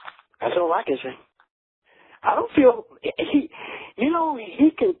 That's all I can say. I don't feel he's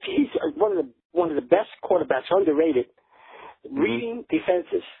one of the best quarterbacks, underrated, reading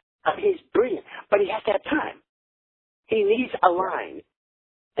defenses. I mean, he's brilliant, but he has to have time. He needs a line.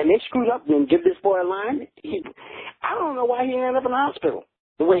 And they screwed up and give this boy a line. I don't know why he ended up in the hospital.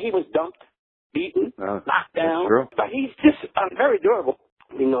 The way he was dumped, beaten, knocked down. But he's just very durable.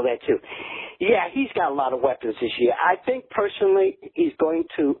 We know that too. Yeah, he's got a lot of weapons this year. I think personally he's going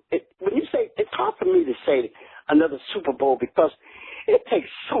to, when you say, it's hard for me to say another Super Bowl because it takes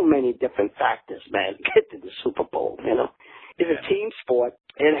so many different factors, man, to get to the Super Bowl, It's a team sport.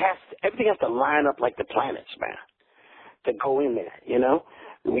 Everything has to line up like the planets, man, to go in there,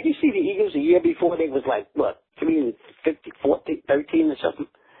 When you see the Eagles a year before, they was like, what, 3 and 50, 14, 13 or something?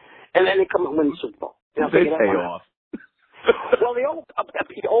 And then they come and win the Super Bowl. They pay off. Well, the old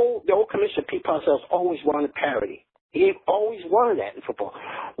commissioner, Pete Parcells, always wanted parity. He always wanted that in football.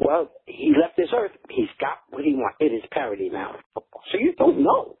 Well, he left this earth. He's got what he wants. It is parity now in football. So you don't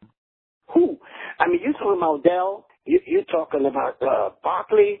know who. I mean, you're talking about Dell. You're talking about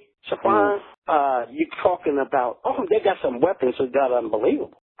Barkley, Saquon. You're talking about, they got some weapons that got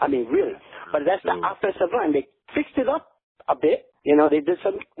unbelievable. I mean, really. But that's the offensive line. They fixed it up a bit. They did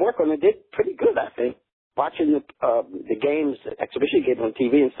some work on it. They did pretty good, I think. Watching the games, the exhibition games on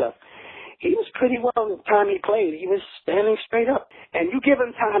TV and stuff, he was pretty well the time he played. He was standing straight up. And you give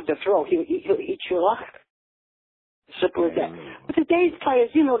him time to throw, he'll eat you alive. Simple as that. But today's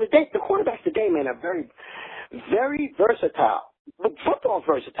players, the quarterbacks today, man, are very, very versatile. But football's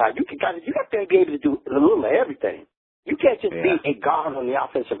versatile. You have to be able to do a little of everything. You can't just be a guard on the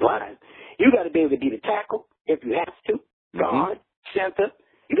offensive line. You got to be able to be the tackle if you have to, guard, center.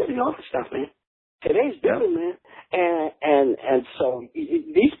 You got to do all that stuff, man. Today's different, man. And so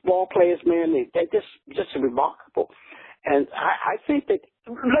these ball players, man, they're just remarkable. And I think that,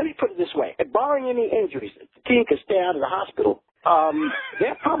 let me put it this way, if barring any injuries, the team can stay out of the hospital.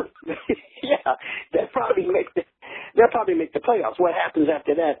 They'll probably make the playoffs. What happens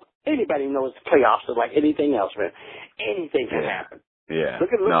after that? Anybody knows the playoffs are like anything else, man. Anything can happen. Yeah.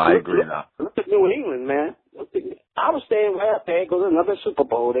 I agree now. Look at New England, man. I was staying right up there. Goes another Super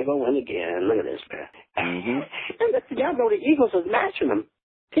Bowl. They're going to win again. Look at this, man. And y'all know the Eagles are matching them.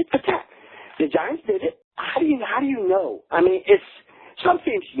 Tit for tat. The Giants did it. How do you know? I mean, it's some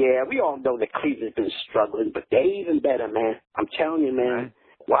teams. Yeah, we all know that Cleveland's been struggling, but they even better, man. I'm telling you, man. Right.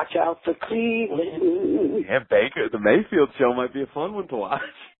 Watch out for Cleveland. Yeah, Baker. The Mayfield show might be a fun one to watch.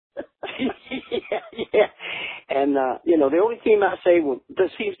 yeah. And the only team I say that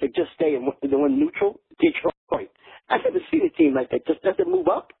seems to just stay in the one neutral, Detroit. I've never seen a team like that. Just doesn't move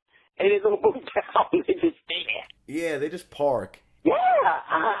up, and they don't move down. They just stay there. Yeah, they just park.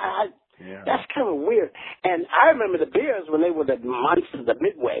 Yeah, that's kind of weird. And I remember the Bears when they were the monsters of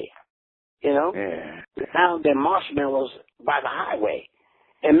Midway. You know, now they're marshmallows by the highway,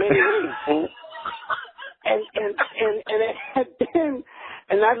 and many things.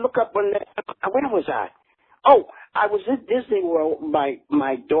 And I look up where was I? Oh, I was at Disney World.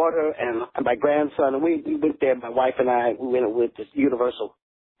 My daughter and my grandson, and we went there. My wife and I, we went to Universal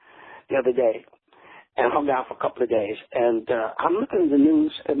the other day and hung out for a couple of days. And I'm looking at the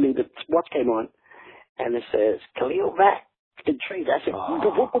news. I mean, the sports came on, and it says Khalil Mack in trade. I said,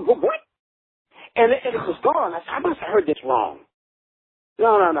 what? And it was gone. I said, I must have heard this wrong.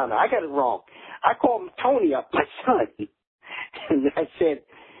 No, I got it wrong. I called Tony up, my son, and I said,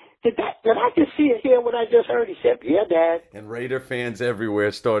 did I just see it here what I just heard? He said, yeah, Dad. And Raider fans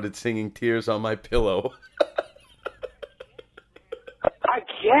everywhere started singing Tears on My Pillow. I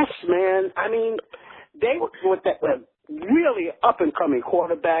guess, man. I mean, they were with that really up-and-coming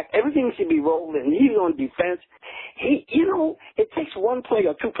quarterback. Everything should be rolling. He's on defense. It takes one play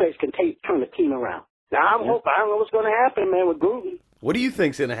or two plays can turn the team around. Now, I don't know what's going to happen, man, with Gruden. What do you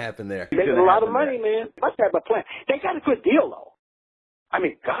think's going to happen there? They got a lot of money, man. Must have a plan. They got a good deal, though. I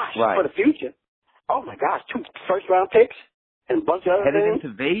mean, gosh, for the future. Oh, my gosh, 2 first-round picks and a bunch of other things.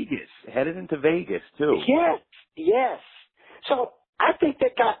 Headed into Vegas, too. Yes. So I think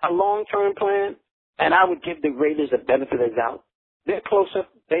they got a long-term plan, and I would give the Raiders the benefit of the doubt. They're closer.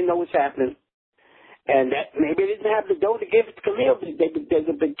 They know what's happening. And that maybe they didn't have the dough to give it to Khalil. They'd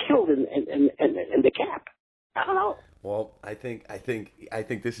have been killed in the cap. I don't know. Well, I think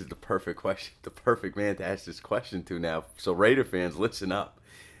this is the perfect question, the perfect man to ask this question to now. So Raider fans, listen up.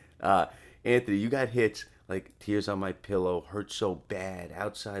 Anthony, you got hits like Tears on My Pillow, Hurt So Bad,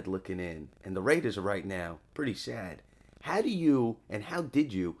 Outside Looking In, and the Raiders are right now pretty sad. How did you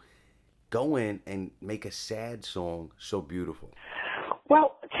go in and make a sad song so beautiful?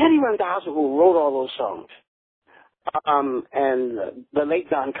 Well, Teddy Randazzo, who wrote all those songs, and the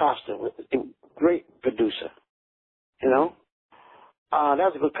late Don Costa, was a great producer. That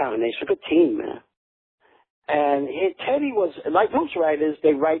was a good combination, a good team, man. And Teddy was, like most writers,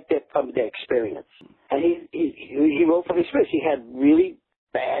 they write from their experience. And he wrote from experience. He had really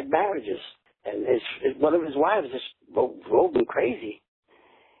bad marriages. And one of his wives just drove him crazy.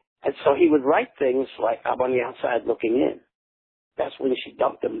 And so he would write things like, I'm on the outside looking in. That's when she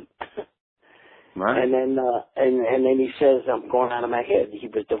dumped him. Right. And then he says, I'm going out of my head. He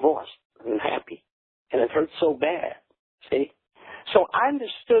was divorced and happy. And it hurt so bad. See? So I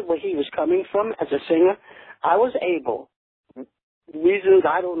understood where he was coming from as a singer. I was able, reasons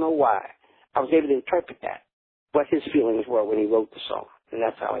I don't know why, I was able to interpret that, what his feelings were when he wrote the song. And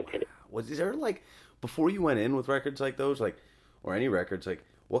that's how I did it. Is there, before you went in with records like those, or any records,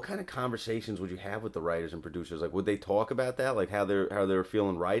 what kind of conversations would you have with the writers and producers? Would they talk about that, how they're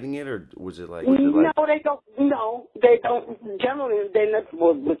feeling writing it, or was it like? No, they don't. No, they don't. Generally, they never.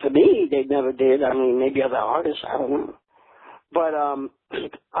 Well, to me, they never did. I mean, maybe other artists, I don't know. But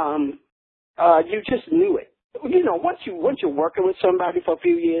you just knew it. Once you're working with somebody for a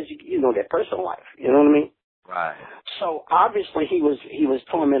few years, you know their personal life. You know what I mean? Right. So obviously he was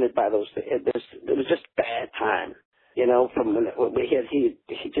tormented by those things. It was just bad time. From when he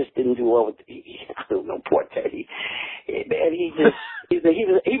just didn't do well with. I don't know, poor Teddy. And he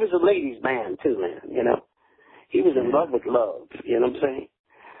was a ladies' man too, man. He was in love with love. You know what I'm saying?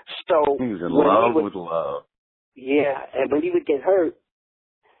 So he was in love with love. Yeah, and when he would get hurt,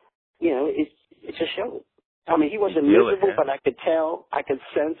 it just showed. I mean, he wasn't miserable, but I could tell, I could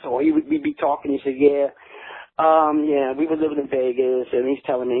sense, or we'd be talking. He said, we were living in Vegas, and he's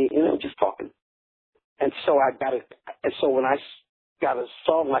telling me, just talking. And so when I got a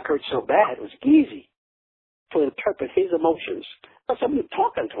song like Hurt So Bad, it was easy to interpret his emotions. But I'm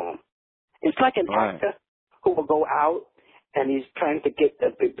talking to him. It's like an actor who will go out and he's trying to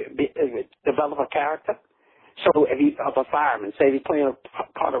develop a character. So if he's a fireman, say he's playing a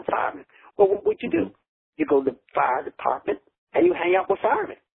part of a fireman, well, what would you do? You go to the fire department and you hang out with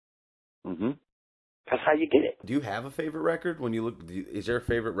firemen. Mm-hmm. That's how you get it. Do you have a favorite record? When you look, is there a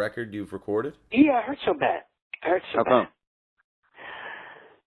favorite record you've recorded? Yeah, I Hurt So Bad. I Hurt So Bad.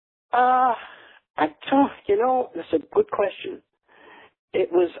 That's a good question.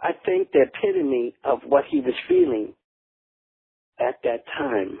 It was, I think, the epitome of what he was feeling at that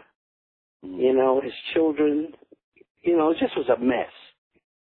time. His children, it just was a mess.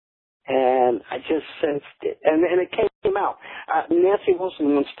 And I just sensed it. And it came out. Nancy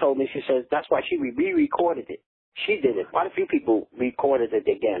Wilson once told me, she says, that's why she re-recorded it. She did it. Quite a few people recorded it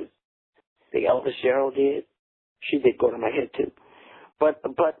again. The Elvis Gerald did. She did go to my head, too. But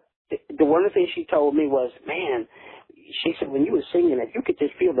the one of the things she told me was, man, she said, when you were singing it, you could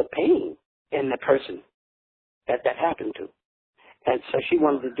just feel the pain in the person that happened to. And so she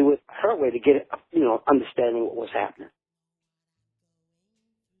wanted to do it her way to get it, understanding what was happening.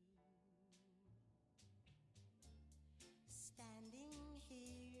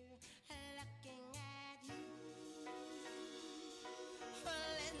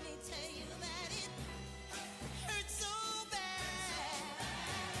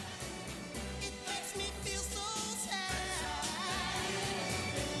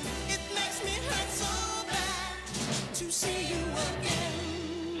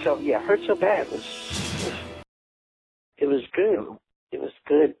 So yeah, Hurt So Bad was good. It was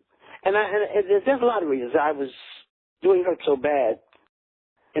good, and there's a lot of reasons. I was doing Hurt So Bad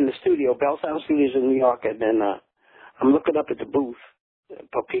in the studio, Bell Sound Studios in New York, and then I'm looking up at the booth.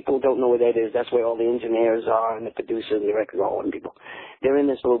 But people don't know where that is. That's where all the engineers are and the producers and the record roll and people. They're in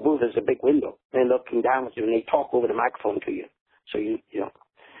this little booth. There's a big window. They're looking down at you and they talk over the microphone to you, so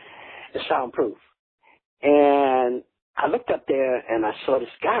it's soundproof. And I looked up there and I saw this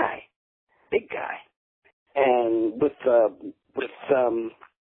guy, big guy, and with Don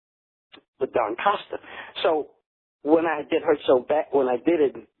Costa. So when I did Hurt So Bad, when I did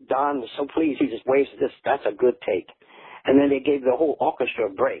it, Don was so pleased. He just waved this. That's a good take. And then they gave the whole orchestra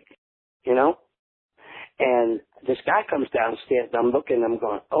a break, And this guy comes downstairs. And I'm looking. I'm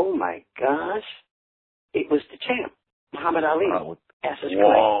going, oh my gosh, it was the champ, Muhammad Ali. Cassius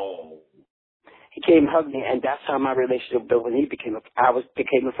Clay. He came and hugged me, and that's how my relationship built. When he became a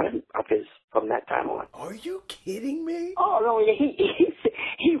friend of his from that time on. Are you kidding me? Oh no,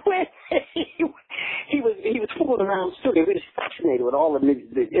 he went. He was fooling around the studio. He was fascinated with all the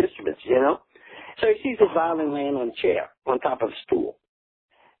instruments, So he sees his violin laying on a chair on top of a stool,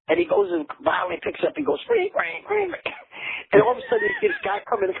 and he goes and violin picks up and goes ring, ring, ring, ring. And all of a sudden you see this guy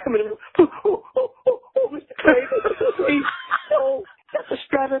coming, oh, Mr. Clay, oh, that's a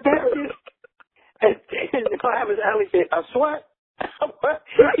Stradivarius. And Ali said, what? What?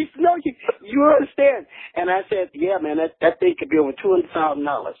 He said, no, you understand. And I said, yeah, man, that thing could be over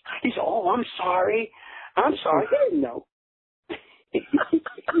 $200,000. He said, oh, I'm sorry. He didn't know.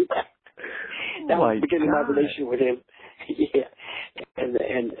 That was the beginning of my relationship with him. Yeah. And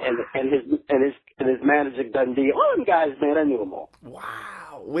his manager Dundee. All them guys, man, I knew them all.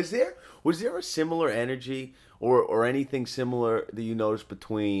 Wow. Was there a similar energy or anything similar that you noticed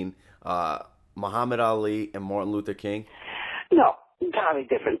between Muhammad Ali and Martin Luther King? No, entirely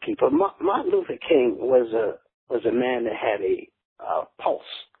different people. Martin Luther King was a man that had a pulse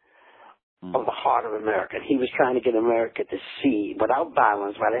of the heart of America. He was trying to get America to see, without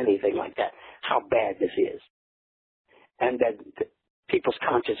violence, without anything like that, how bad this is. And that people's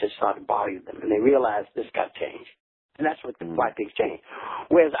consciences started bothering them, and they realized this got changed. And that's why things changed.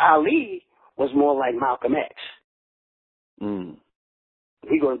 Whereas Ali was more like Malcolm X.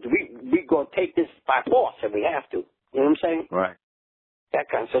 We're gonna take this by force if we have to. You know what I'm saying? Right. That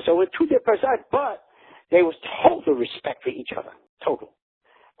kind of stuff. So we're two different sides, but there was total respect for each other. Total.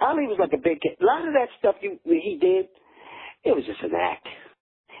 Ali was like a big kid. A lot of that stuff he did, it was just an act.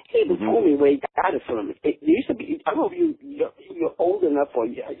 He even told me where he got it from. It used to be, I don't know if you're old enough,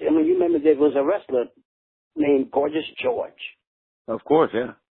 you remember there was a wrestler named Gorgeous George. Of course,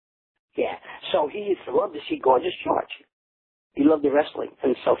 yeah. Yeah. So he used to love to see Gorgeous George. He loved the wrestling.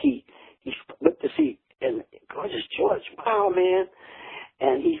 And so he went to see, and Gorgeous George, wow, man.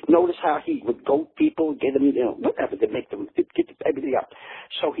 And he noticed how he would goat people, get them, whatever, to make them get everything up.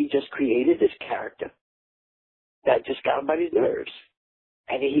 So he just created this character that just got everybody's nerves.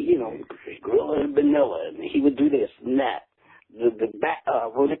 And he, grill and vanilla, and he would do this and that. He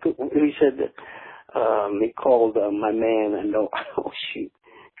said that, he called my man,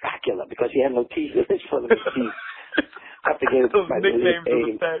 Dracula, because he had no teeth in his front of his teeth. I forget my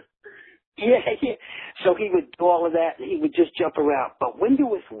name. Yeah. So he would do all of that, and he would just jump around. But when you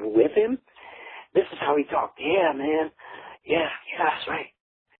was with him, this is how he talked. Yeah, man. Yeah, that's right.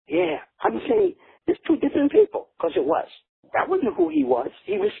 Yeah. I'm saying there's two different people, because it was. That wasn't who he was.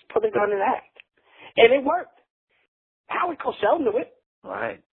 He was putting on an act. And it worked. Howard Cosell knew it.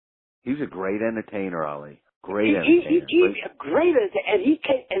 Right. He's a great entertainer, Ali. Great entertainer. He's a great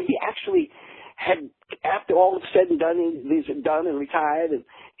entertainer. And he actually after all was said and done, these are done and retired, and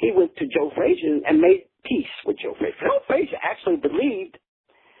he went to Joe Frazier and made peace with Joe Frazier. Joe Frazier actually believed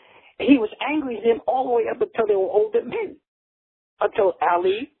he was angry at him all the way up until they were older men. Until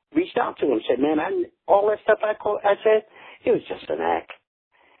Ali reached out to him and said, man, all that stuff I said, it was just an act.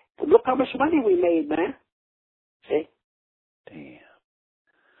 But look how much money we made, man. See? Damn.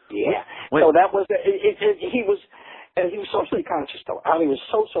 Yeah. Wait. So that was, he was socially conscious, though. Ali was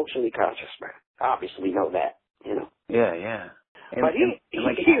so socially conscious, man. Obviously, we know that, you know. Yeah, yeah. But he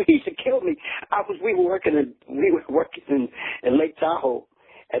used to kill me. We were working in Lake Tahoe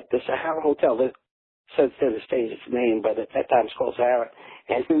at the Sahara Hotel. Since then it stays its name, but at that time it's called Sahara.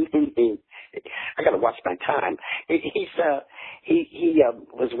 And I got to watch my time. He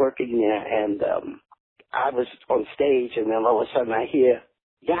was working there, and I was on stage, and then all of a sudden I hear,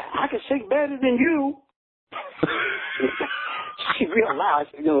 yeah, I can sing better than you. She realized,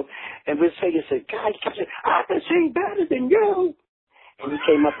 you know, and this singer said, God, I can sing better than you. And he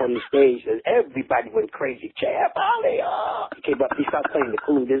came up on the stage, and everybody went crazy. Champ Ali, oh. He came up, he started playing the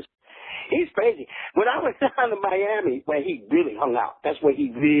coolest. He's crazy. When I went down to Miami, where he really hung out, that's where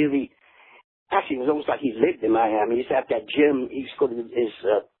he really, actually, it was almost like he lived in Miami. He used to have that gym. He used to go to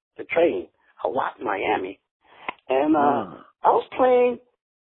the train a lot in Miami. And I was playing,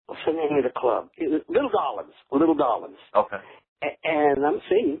 what's the name of the club? It was Little Darlings. Okay. And I'm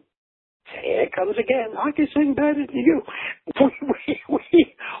singing. Here it comes again. I can sing better than you.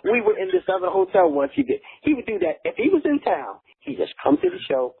 We were in this other hotel once. He would do that. If he was in town, he'd just come to the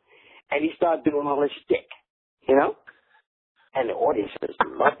show, and he started doing all his shtick, you know? And the audience just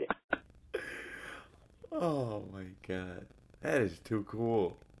loved it. Oh, my God. That is too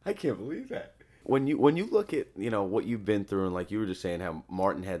cool. I can't believe that. When you look at, you know, what you've been through, and like you were just saying how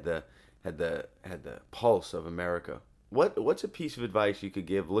Martin had the pulse of America. What's a piece of advice you could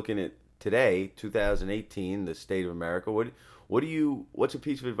give looking at today, 2018, the state of America? What's a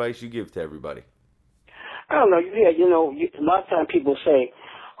piece of advice you give to everybody? I don't know. Yeah, you know, a lot of times people say,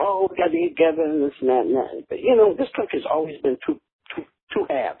 "Oh, we got to get together and this and that and that." But you know, this country's always been two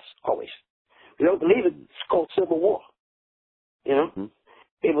halves. Always. You don't believe it? It's called Civil War. You know,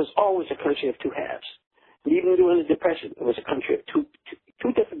 It was always a country of two halves. And even during the Depression, it was a country of two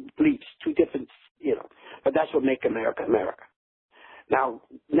different beliefs, two different, you know. But that's what make America America. Now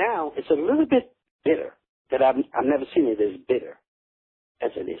it's a little bit bitter. That I've never seen it as bitter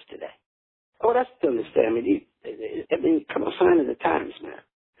as it is today. Oh, that's to understand. I mean, come on, sign of the times, man.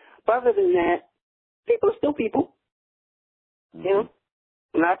 But other than that, people are still people. You know,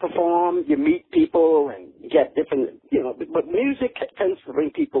 when I perform, you meet people and you get different, you know. But music tends to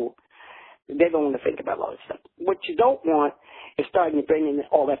bring people. They don't want to think about all that stuff. What you don't want is starting to bring in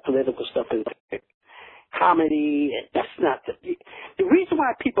all that political stuff into it. Comedy. That's not the reason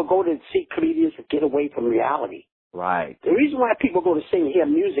why people go to see comedians to get away from reality. Right. The reason why people go to sing and hear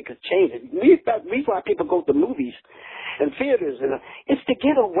music is changing. The reason why people go to movies and theaters is to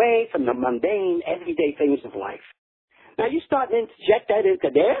get away from the mundane, everyday things of life. Now you start to interject that into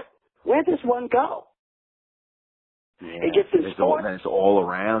there. Where does one go? Yeah, it gets in sports. It's all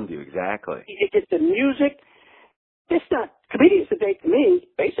around you, exactly. It gets in music. It's not, comedians today, to me,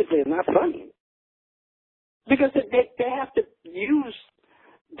 basically are not funny. Because they have to use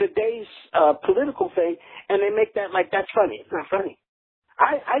the day's political thing, and they make that like that's funny. It's not funny.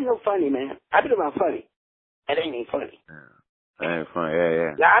 I know funny, man. I've been around funny. It ain't funny. Yeah. It ain't funny,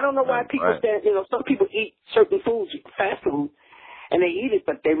 yeah. Now, I don't know why people stand, you know, some people eat certain foods, fast food, and they eat it,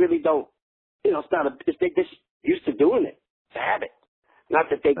 but they really don't, you know, they're just used to doing it. It's a habit. Not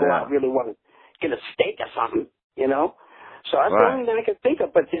that they go out and really want to get a steak or something, you know. So that's the only thing I can think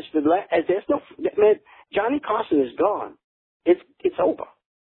of, but there's no, man, Johnny Carson is gone. It's over.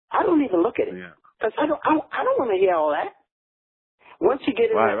 I don't even look at it. Because I don't want to hear all that. Once you get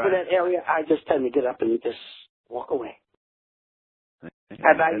in that area, I just tend to get up and just walk away.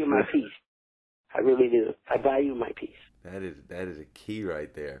 I value my peace. I really do. I value my peace. That is a key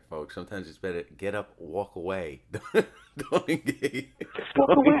right there, folks. Sometimes it's better to get up, walk away. Don't engage. Just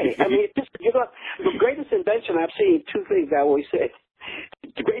walk away. I mean, you know, the greatest invention I've seen, two things I always said.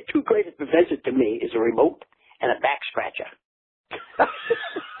 The two greatest inventions to me is a remote and a back scratcher.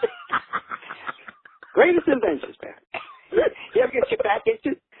 Greatest inventions, man. You ever get your back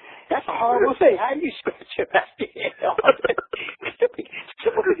itching? That's a horrible thing. How do you scratch your back?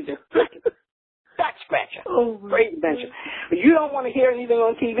 Back scratcher. Great invention. But you don't want to hear anything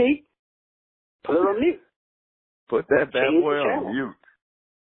on TV? Put it on mute. Put that bad boy on mute.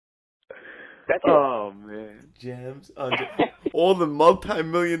 That's it. Oh, man. Gems under all the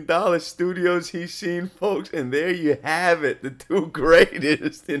multi-million-dollar studios he's seen, folks, and there you have it, the two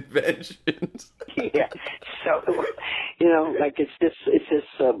greatest inventions. Yeah. So, like it's just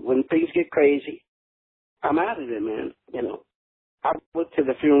when things get crazy, I'm out of there, man. I went to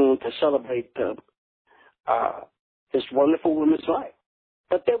the funeral to celebrate this wonderful woman's life.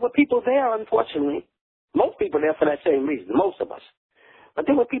 But there were people there, unfortunately. Most people there for that same reason, most of us. But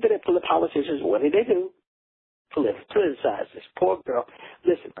there were people that politicians, what did they do? Politicize this poor girl.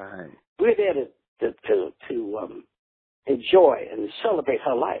 Listen, we're there to enjoy and celebrate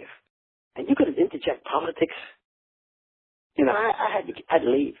her life. And you could have interject politics. I had to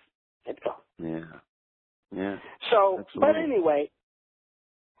leave. Had to go. Yeah. So, absolutely. But anyway,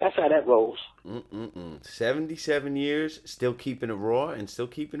 that's how that rolls. 77 years, still keeping it raw and still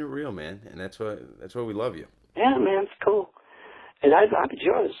keeping it real, man. And that's why we love you. Yeah, man, it's cool. And I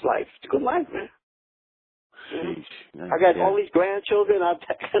enjoy this life. It's a good life, man. I got all these grandchildren. I've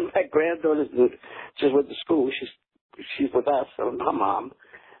got my granddaughter just went to school. She's with us. So my mom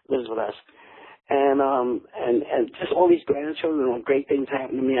lives with us. And just all these grandchildren, all great things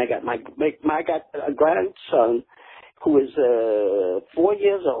happen to me. I got I got a grandson who is 4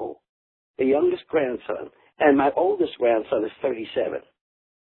 years old, the youngest grandson, and my oldest grandson is 37.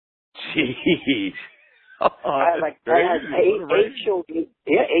 Jeez. I had eight children.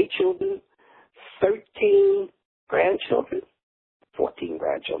 Yeah, 8 children, 13 grandchildren, 14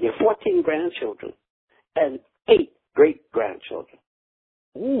 grandchildren. Yeah, 14 grandchildren, and 8 great grandchildren.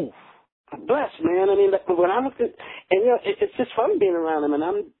 Ooh. I'm blessed, man. I mean, when I look at, and it's just fun being around them, and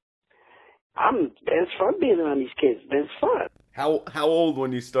it's fun being around these kids. Man, it's fun. How old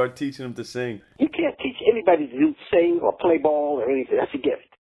when you start teaching them to sing? You can't teach anybody to sing or play ball or anything. That's a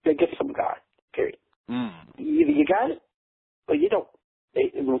gift. They're a gift from God. Period. Either you got it or you don't.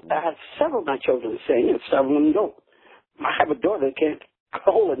 I have several of my children sing, and several of them don't. I have a daughter that can't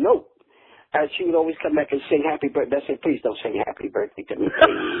hold a note. And she would always come back and sing happy birthday. I said, please don't sing happy birthday to me.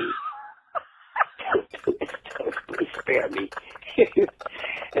 Please spare me.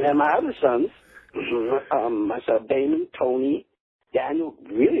 And then my other sons, my son Damon, Tony, Daniel,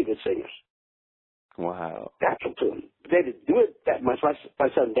 really good singers. Wow. Natural to him. They didn't do it that much. My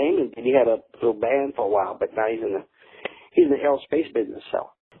son Damon, he had a little band for a while, but now he's in the aerospace business,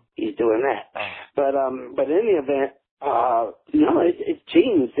 so he's doing that. But in any event, it's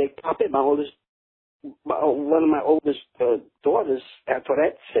genes. They pop in. One of my oldest daughters,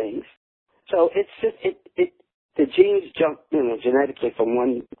 Antoinette, sings. So it's just the genes jump, genetically from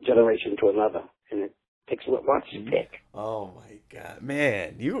one generation to another, and it takes what wants to pick. Oh my God,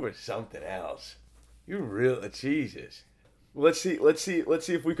 man, you were something else. You really, Jesus. Let's see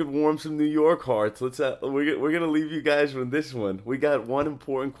if we could warm some New York hearts. We're gonna leave you guys with this one. We got one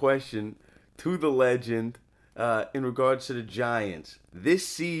important question to the legend in regards to the Giants. This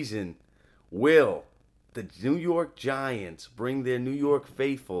season, will the New York Giants bring their New York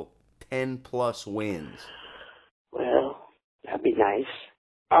faithful 10+ wins? Well, that'd be nice.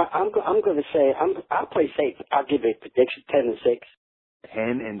 I'm going to say I'll play safe. I'll give a prediction 10-6.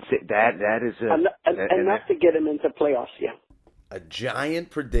 10-6. That is enough to get them into playoffs. Yeah. A giant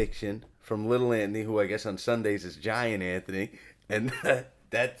prediction from Little Anthony, who I guess on Sundays is Giant Anthony, and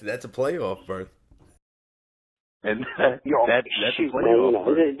that's a playoff berth. And that's a playoff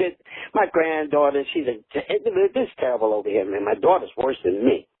berth. My granddaughter, it's terrible over here, man. My daughter's worse than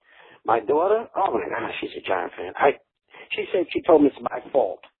me. My daughter, oh my gosh, she's a Giant fan. She told me it's my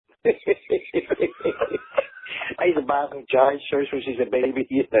fault. I used to buy some Giant shirts when she's a baby.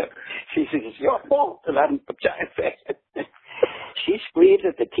 She says, it's your fault that I'm a Giant fan. She screams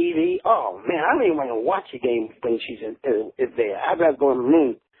at the TV. Oh, man, I don't even want to watch a game when she's there. I'd rather go in the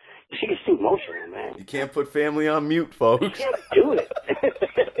room. She gets too emotional, man. You can't put family on mute, folks. You can't do it.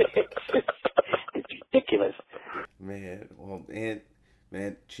 It's ridiculous. Man, well,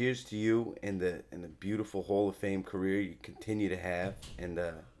 man, cheers to you and the beautiful Hall of Fame career you continue to have. And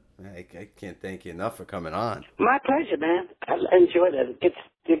I can't thank you enough for coming on. My pleasure, man. I enjoy that.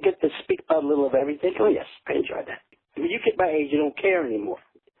 You get to speak about a little of everything. Oh, yes, I enjoy that. When you get my age, you don't care anymore.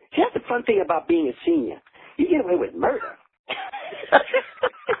 See, that's the fun thing about being a senior. You get away with murder.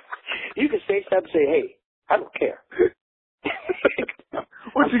 You can say something and say, hey, I don't care.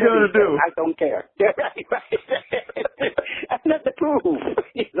 What you gonna do? I don't care. Yeah, right. That's not the proof.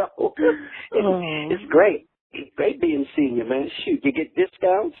 It's great. It's great being senior, man. Shoot, you get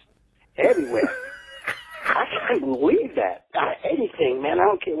discounts everywhere. I can't believe that. Anything, man. I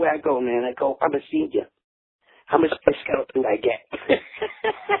don't care where I go, man. I'm a senior. How much discount do I get?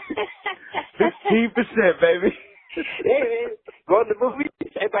 15%, baby. They go to the movies,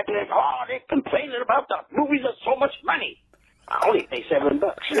 everybody like, oh, they're complaining about the movies are so much money. I only pay $7.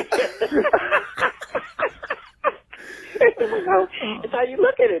 It's how you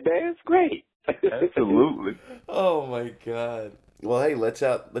look at it, man. It's great. Absolutely. Oh my God. Well, hey,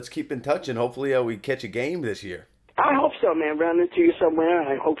 let's keep in touch and hopefully we catch a game this year. I hope so, man. Run into you somewhere.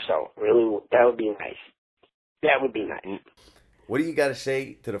 I hope so. Really, that would be nice. That would be nice. What do you got to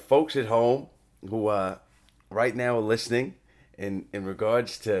say to the folks at home who right now are listening in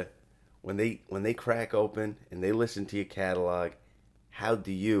regards to when they crack open and they listen to your catalog? How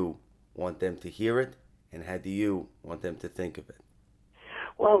do you want them to hear it, and how do you want them to think of it?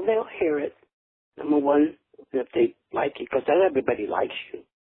 Well, they'll hear it. Number one, if they like it, because not everybody likes you.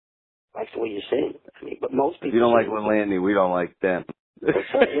 Likes the way you sing. I mean, but most people. If you don't like Landry, we don't like them.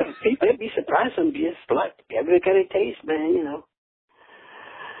 They'd be surprised and be like, everybody got a taste, man, you know.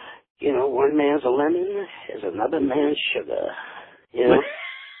 You know, one man's a lemon is another man's sugar, you know.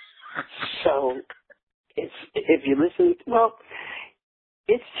 So, if you listen, well,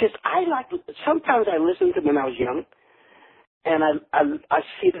 it's just, sometimes I listen to when I was young, and I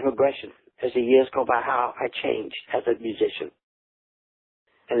see the progression as the years go by, how I changed as a musician.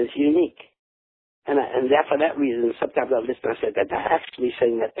 And it's unique. And for that reason, sometimes I listen and I say that I actually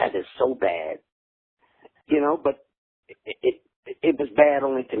saying that is so bad. You know, but it was bad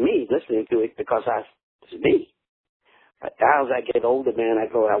only to me listening to it because it's me. But now as I get older, man, I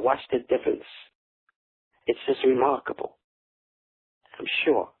watch the difference. It's just remarkable. I'm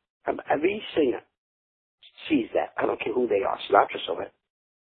sure. Every singer sees that. I don't care who they are. Sinatra saw it.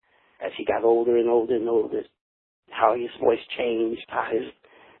 As he got older and older and older, how his voice changed, how his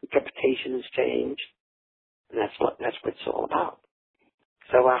interpretation has changed. And that's what it's all about.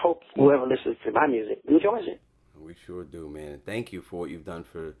 So I hope whoever listens to my music enjoys it. We sure do, man. And thank you for what you've done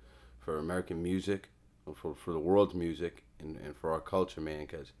for American music, for the world's music, and for our culture, man,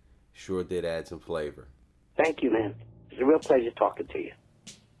 because sure did add some flavor. Thank you, man. It's a real pleasure talking to you.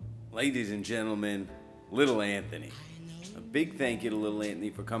 Ladies and gentlemen, Little Anthony. A big thank you to Little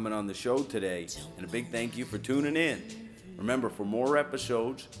Anthony for coming on the show today, and a big thank you for tuning in. Remember, for more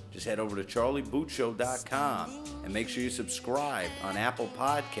episodes, just head over to charliebootshow.com and make sure you subscribe on Apple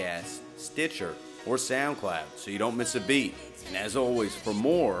Podcasts, Stitcher, or SoundCloud so you don't miss a beat. And as always, for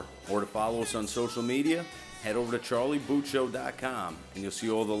more, or to follow us on social media, head over to charliebootshow.com and you'll see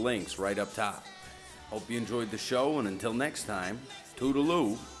all the links right up top. Hope you enjoyed the show, and until next time,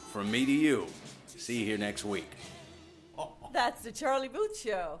 toodaloo from me to you. See you here next week. That's the Charlie Booth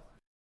Show.